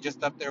 2 being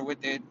just up there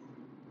with it.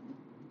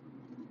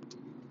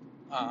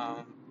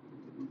 Um,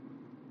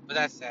 but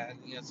that's sad.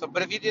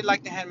 But if you did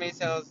like The Handmaid's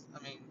Tales, I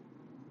mean,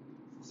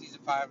 season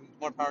 5,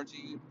 more power to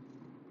you.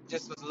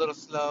 Just was a little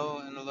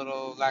slow and a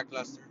little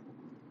lackluster.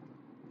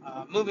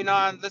 Moving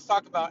on, let's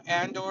talk about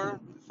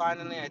Andor.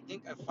 Finally, I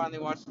think I finally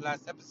watched the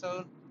last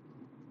episode.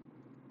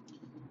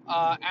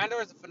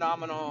 Andor is a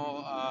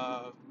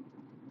phenomenal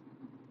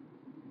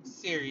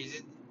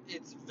series.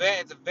 It's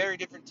a very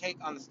different take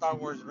on the Star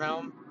Wars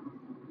realm.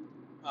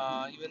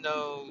 Even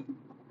though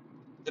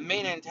the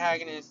main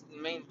antagonist, the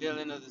main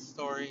villain of the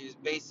story is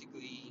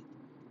basically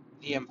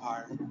the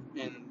Empire,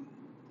 and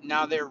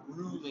now they're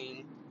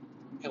ruling,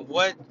 and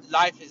what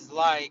life is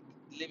like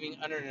living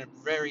under a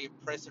very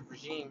oppressive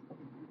regime.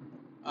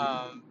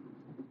 Um,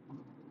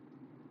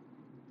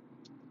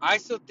 I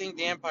still think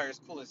the Empire is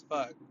cool as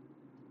fuck.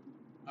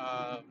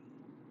 Um,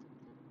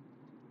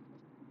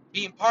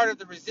 Being part of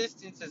the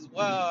Resistance as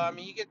well. I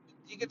mean,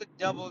 you get the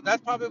double.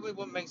 That's probably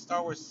what makes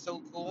Star Wars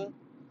so cool.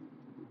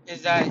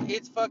 Is that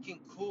it's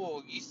fucking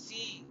cool. You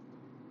see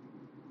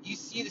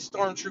the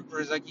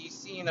stormtroopers like you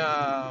seen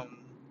the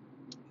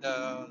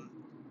I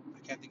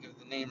can't think of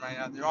the name right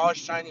now. They're all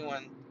shiny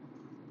one.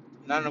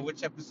 And I don't know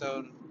which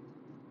episode.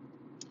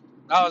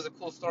 That was a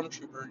cool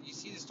stormtrooper. You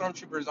see the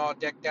stormtroopers all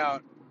decked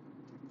out.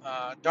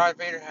 Darth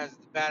Vader has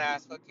the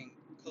badass fucking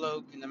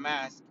cloak and the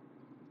mask.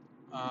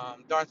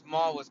 Darth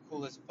Maul was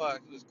cool as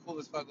fuck. He was cool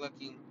as fuck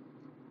looking.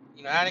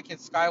 Anakin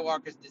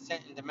Skywalker's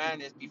descent into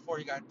madness before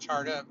he got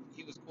charred up.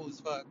 He was cool as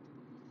fuck.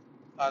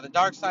 The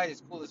dark side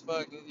is cool as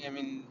fuck. I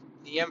mean,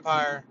 the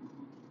Empire,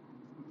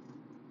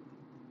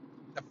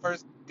 the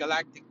first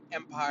galactic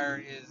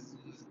empire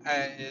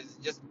is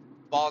just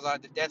balls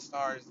out. The Death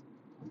Star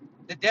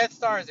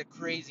is a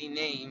crazy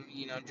name.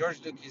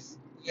 George Lucas,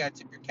 you gotta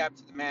tip your cap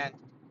to the man.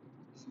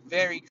 He's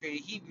very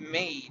creative. He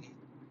made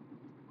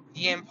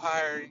the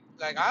Empire.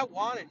 Like, I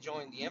want to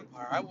join the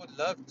Empire. I would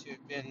love to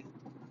have been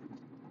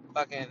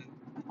fucking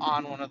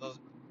on one of those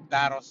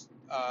battle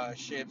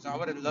ships. I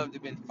would have loved to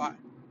have been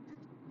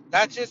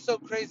That's just so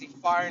crazy,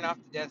 firing off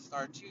the Death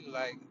Star too,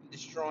 like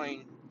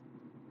destroying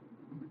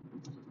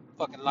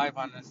fucking life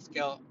on a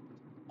scale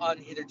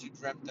unhitherto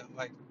dreamt of.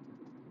 Like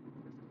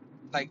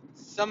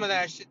some of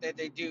that shit that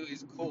they do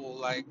is cool.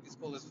 Like it's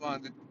cool as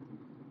fun. The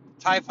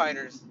Tie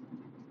Fighters,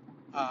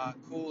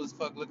 cool as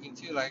fuck looking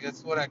too. Like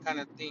that's what I kind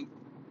of think.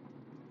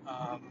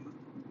 Um,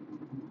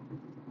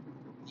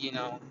 you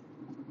know,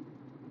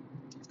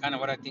 it's kind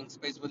of what I think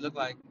space would look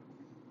like.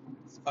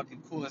 It's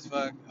fucking cool as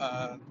fuck.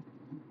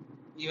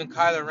 Even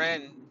Kylo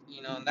Ren,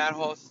 that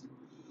whole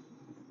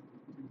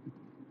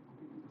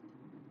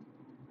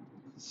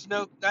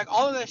Snoke, like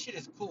all of that shit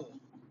is cool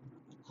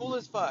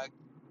as fuck.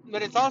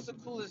 But it's also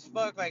cool as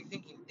fuck, like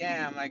thinking,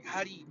 damn, like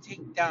how do you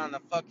take down a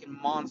fucking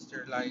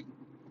monster, like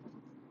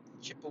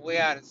chip away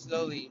at it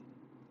slowly,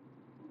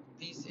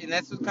 piece, and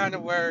that's kind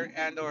of where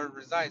Andor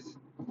resides.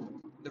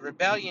 The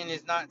rebellion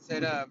is not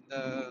set up.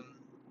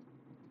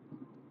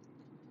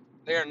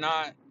 They are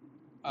not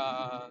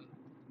uh,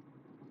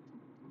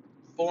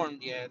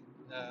 formed yet.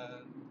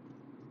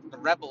 The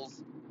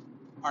rebels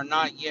are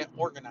not yet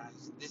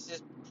organized. This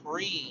is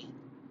pre-rebel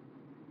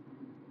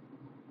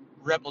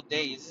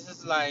days. This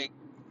is like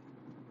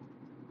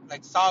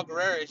Saw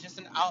Gerrera is just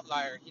an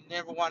outlier. He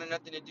never wanted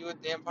nothing to do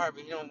with the Empire,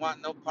 but he don't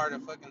want no part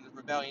of fucking the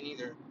rebellion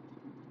either.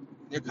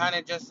 They're kind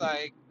of just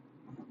like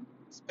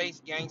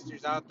space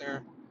gangsters out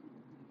there,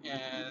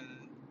 and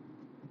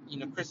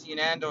Christian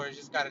Andor has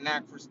just got a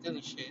knack for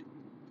stealing shit,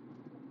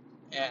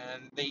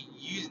 and they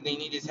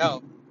need his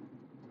help.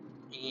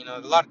 A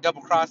lot of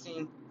double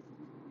crossing.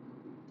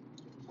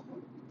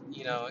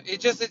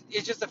 It's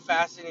just a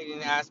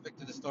fascinating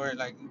aspect of the story,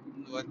 like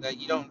that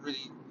you don't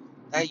really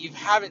that you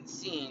haven't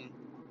seen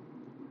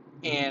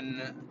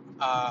in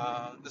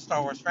the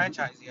Star Wars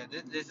franchise yet.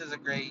 This is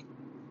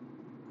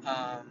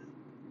um,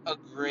 a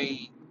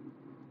great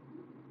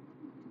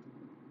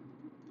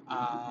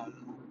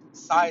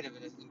side of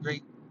it. It's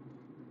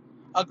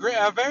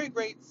a very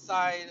great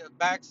side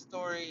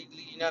backstory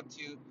leading up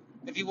to.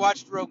 If you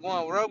watched Rogue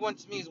One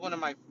to me is one of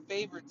my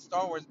favorite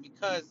Star Wars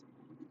because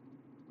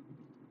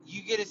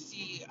you get to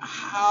see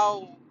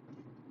how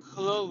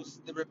close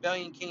the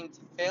rebellion came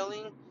to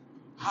failing,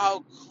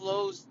 how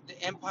close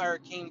the Empire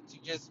came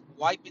to just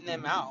wiping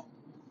them out.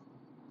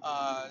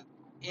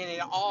 And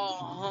it all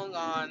hung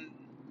on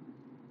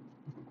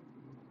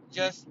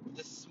just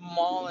the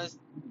smallest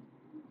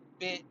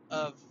bit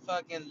of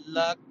fucking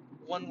luck,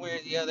 one way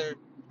or the other.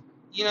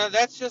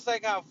 That's just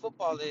like how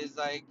football is.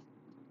 Like,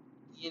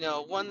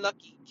 one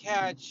lucky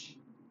catch,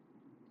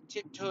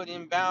 tiptoed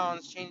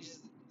inbounds, changes,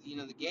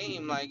 the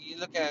game. Like, you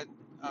look at,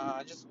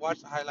 I just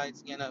watched the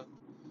highlights again of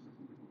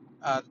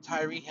the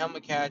Tyree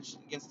helmet catch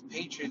against the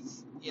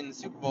Patriots in the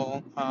Super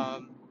Bowl.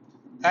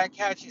 That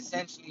catch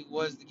essentially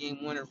was the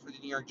game winner for the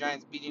New York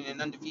Giants, beating an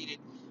undefeated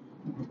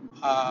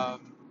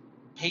um,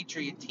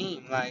 Patriot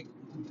team. Like,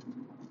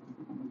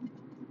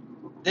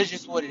 that's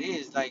just what it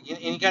is. Like,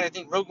 and you got to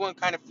think Rogue One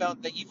kind of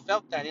felt that. You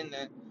felt that in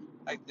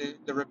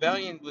the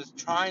rebellion was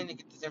trying to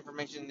get this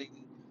information.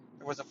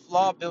 There was a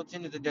flaw built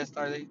into the Death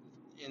Star.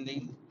 And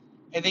they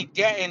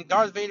and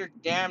Darth Vader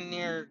damn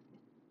near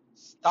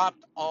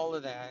stopped all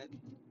of that.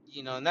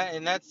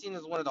 And that scene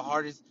is one of the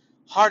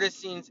hardest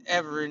scenes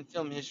ever in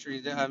film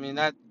history. I mean,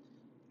 that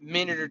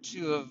minute or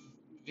two of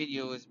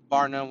video is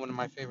bar none one of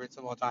my favorites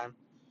of all time.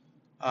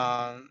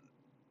 Um,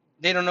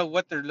 they don't know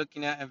what they're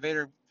looking at, and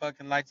Vader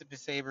fucking lights up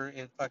his saber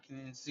and fucking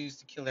ensues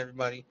to kill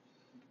everybody.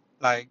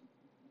 Like,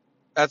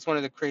 that's one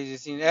of the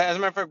craziest scenes. As a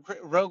matter of fact,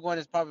 Rogue One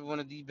is probably one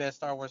of the best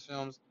Star Wars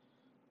films.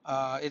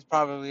 It's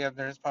probably up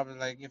there. It's probably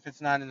like, if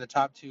it's not in the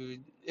top two,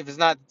 if it's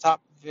not the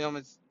top film,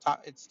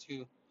 it's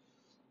two.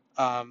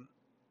 Um,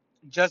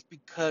 just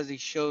because they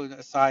showed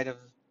a side of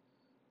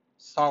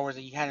Star Wars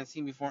that you hadn't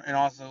seen before, and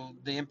also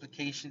the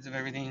implications of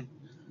everything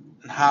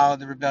and how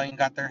the rebellion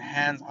got their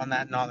hands on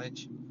that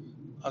knowledge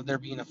of there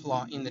being a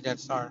flaw in the Death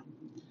Star.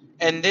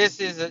 And this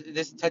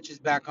touches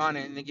back on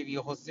it, and they give you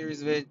a whole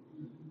series of it,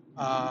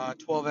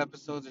 12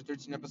 episodes or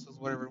 13 episodes,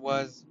 whatever it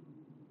was.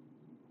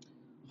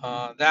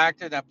 The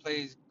actor that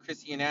plays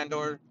Christian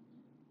Andor,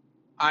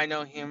 I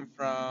know him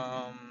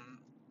from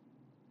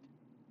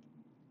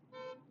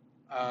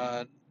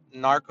uh,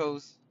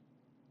 Narcos,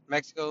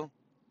 Mexico,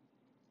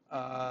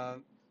 uh,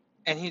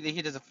 and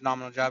he does a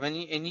phenomenal job. And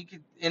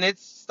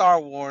it's Star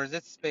Wars,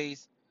 it's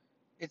space,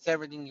 it's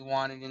everything you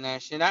wanted in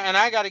that shit. And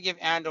I got to give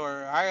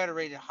Andor, I got to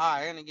rate it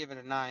high. I'm gonna give it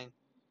a 9,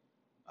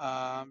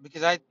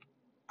 because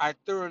I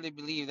thoroughly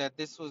believe that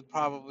this was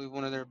probably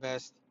one of their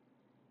best.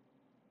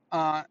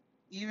 Uh,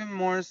 Even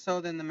more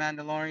so than The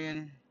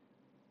Mandalorian.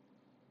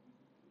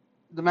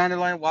 The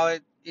Mandalorian, while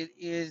it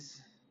is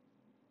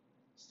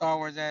Star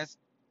Wars esque,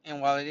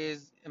 and while it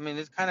is, I mean,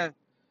 it's kind of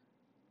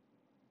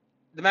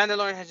The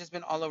Mandalorian has just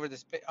been all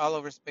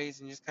over space,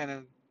 and just kind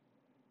of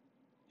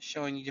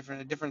showing you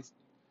a different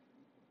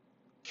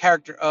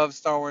character of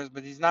Star Wars,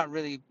 but he's not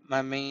really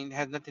my main.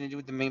 Has nothing to do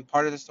with the main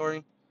part of the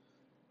story.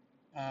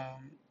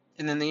 Um,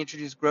 and then they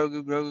introduced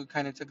Grogu. Grogu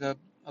kind of took up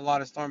a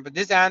lot of storm, but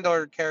this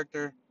Andor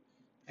character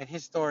and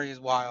his story is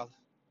wild.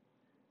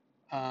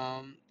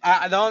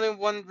 The only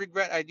one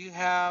regret I do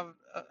have,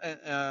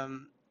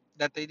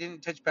 that they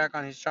didn't touch back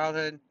on his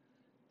childhood.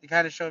 They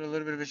kind of showed a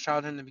little bit of his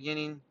childhood in the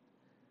beginning.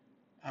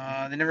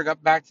 They never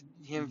got back to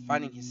him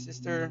finding his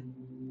sister,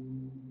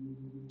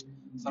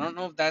 so I don't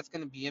know if that's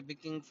going to be a big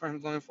thing for him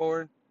going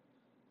forward.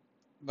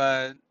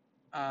 But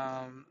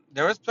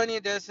there was plenty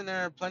of deaths in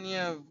there, plenty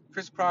of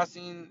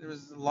crisscrossing. There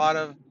was a lot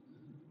of,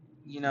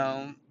 you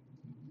know,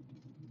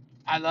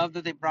 I love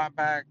that they brought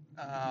back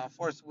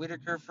Forrest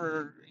Whitaker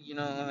for,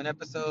 an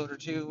episode or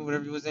two,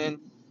 whatever he was in.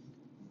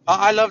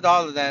 I loved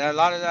all of that. A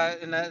lot of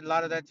that, and a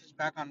lot of that touched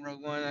back on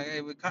Rogue One.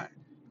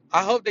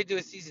 I hope they do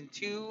a season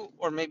 2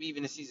 or maybe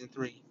even a season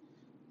 3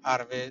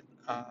 out of it.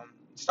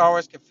 Star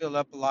Wars could fill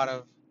up a lot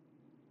of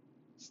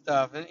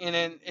stuff,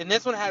 and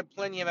this one had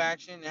plenty of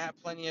action. It had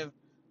plenty of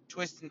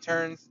twists and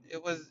turns.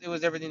 It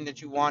was everything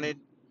that you wanted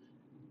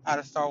out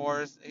of Star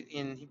Wars.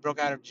 And he broke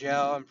out of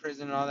jail and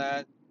prison and all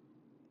that.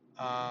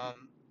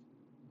 Um,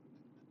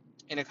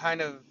 and it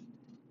kind of,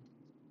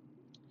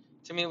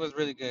 to me, it was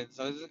really good.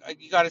 So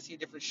you got to see a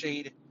different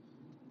shade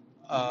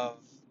of,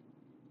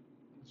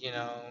 you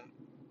know,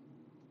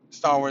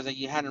 Star Wars that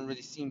you hadn't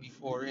really seen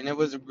before, and it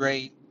was a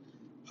great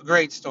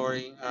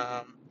story.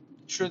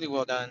 Truly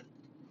well done.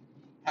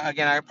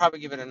 Again, I'd probably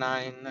give it a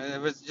 9.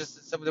 It was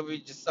just there would be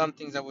just some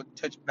things I would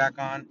touch back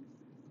on.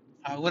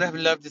 I would have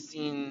loved to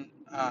seen,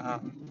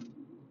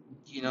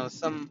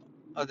 some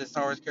of the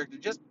Star Wars characters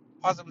just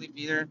possibly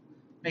be there,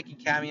 making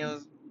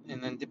cameos,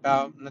 and then dip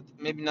out.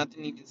 Maybe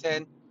nothing even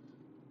said.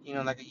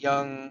 Like a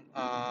young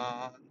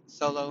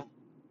Solo.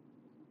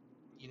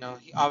 He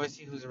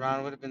obviously who's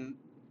around would have been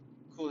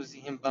cool to see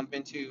him bump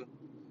into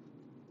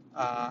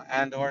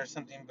Andor or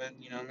something, but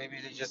maybe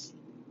they just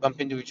bump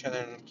into each other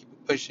and keep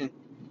it pushing.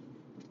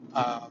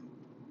 Um,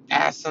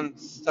 Ask some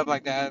stuff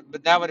like that,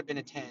 but that would have been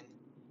a 10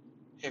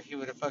 if he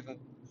would have fucking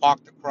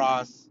walked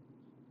across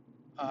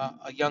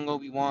a young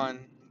Obi-Wan.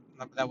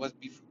 That was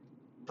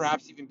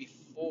perhaps even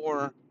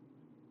before,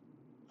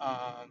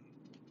 um,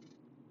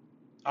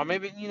 or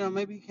maybe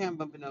you can't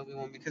bump into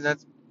Obi-Wan because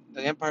that's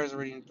the Empire's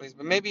already in place.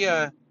 But maybe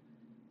a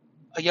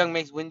young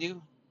Mace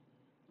Windu.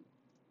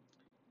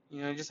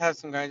 Just have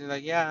some guys who are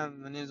like, yeah,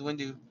 my name's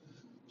Windu.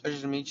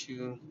 Pleasure to meet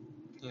you.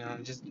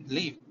 Just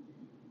leave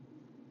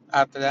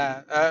after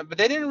that. But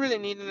they didn't really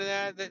need any of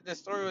that. The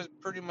story was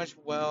pretty much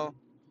well.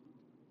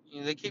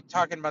 They keep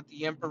talking about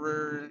the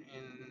Emperor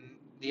and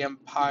the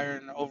Empire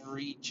and the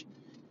overreach,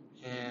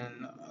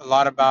 and a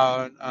lot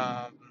about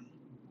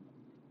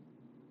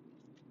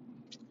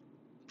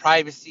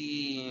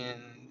privacy,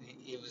 and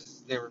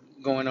they were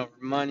going over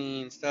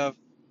money and stuff.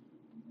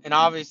 And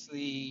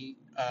obviously,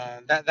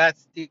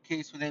 that's the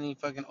case with any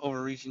fucking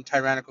overreaching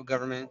tyrannical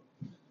government.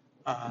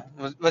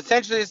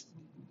 Essentially, it's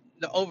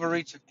the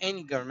overreach of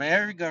any government.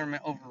 Every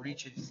government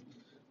overreaches.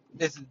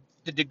 It's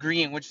the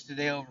degree in which do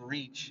they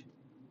overreach.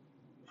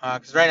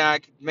 Because right now I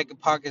could make a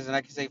podcast and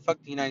I could say fuck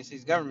the United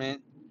States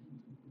government,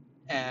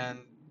 and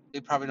they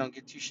probably don't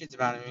get two shits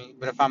about me.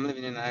 But if I'm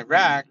living in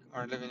Iraq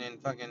or living in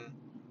fucking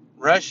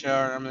Russia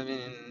or I'm living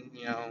in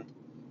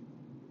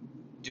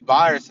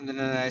Dubai or something,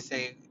 and I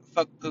say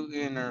fuck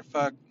Putin or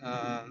fuck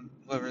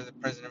whoever the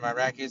president of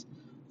Iraq is,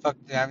 fuck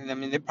that. I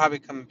mean, they probably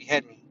come and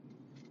behead me.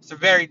 It's a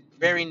very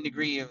varying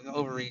degree of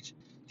overreach.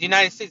 The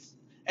United States,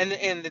 and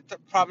the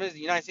problem is the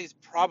United States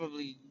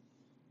probably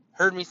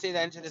heard me say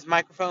that into this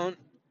microphone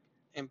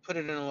and put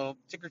it in a little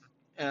ticker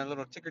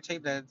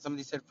tape that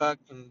somebody said fuck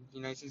in the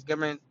United States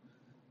government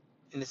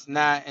and this and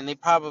that, and they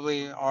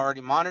probably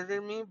already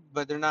monitored me,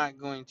 but they're not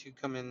going to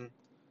come and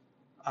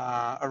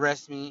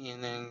arrest me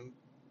and then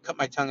cut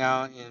my tongue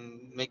out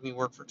and make me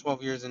work for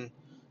 12 years in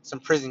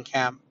some prison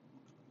camp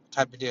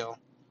type of deal.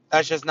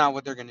 That's just not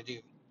what they're going to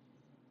do.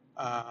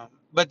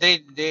 But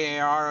they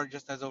are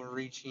just as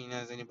overreaching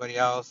as anybody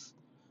else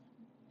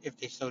if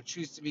they so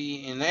choose to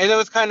be. And it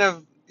was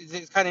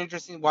it's kind of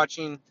interesting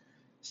watching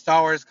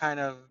Star Wars kind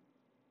of,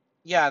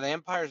 yeah, the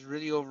Empire is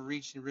really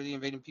overreaching, really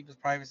invading people's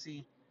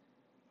privacy,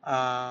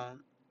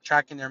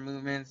 tracking their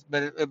movements,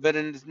 but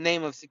in the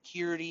name of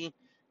security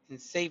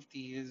and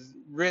safety is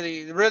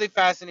really really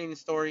fascinating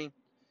story.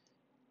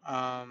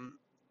 Um,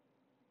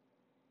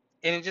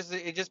 and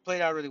it just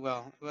played out really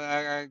well.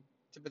 I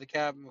tip of the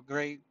cap, a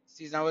great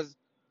season. I was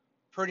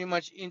pretty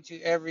much into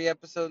every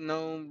episode.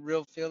 No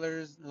real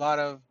fillers. A lot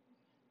of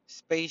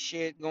space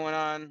shit going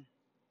on.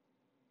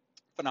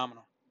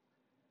 Phenomenal.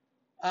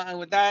 And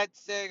with that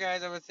said,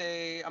 guys, I would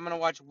say I'm gonna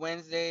watch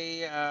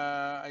Wednesday.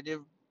 I did.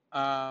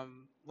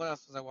 What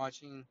else was I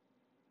watching?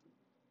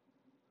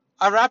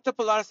 I wrapped up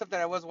a lot of stuff that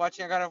I was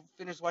watching. I gotta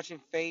finish watching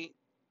Fate,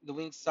 the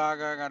Wings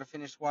Saga. I gotta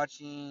finish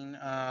watching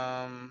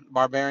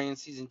Barbarian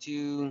season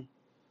 2.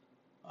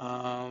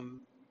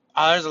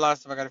 There's a lot of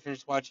stuff I gotta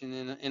finish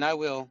watching, and I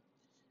will.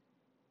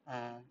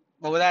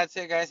 But with that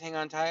said, guys, hang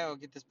on tight. I'll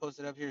get this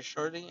posted up here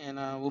shortly, and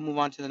we'll move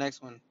on to the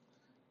next one.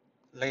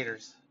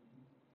 Laters.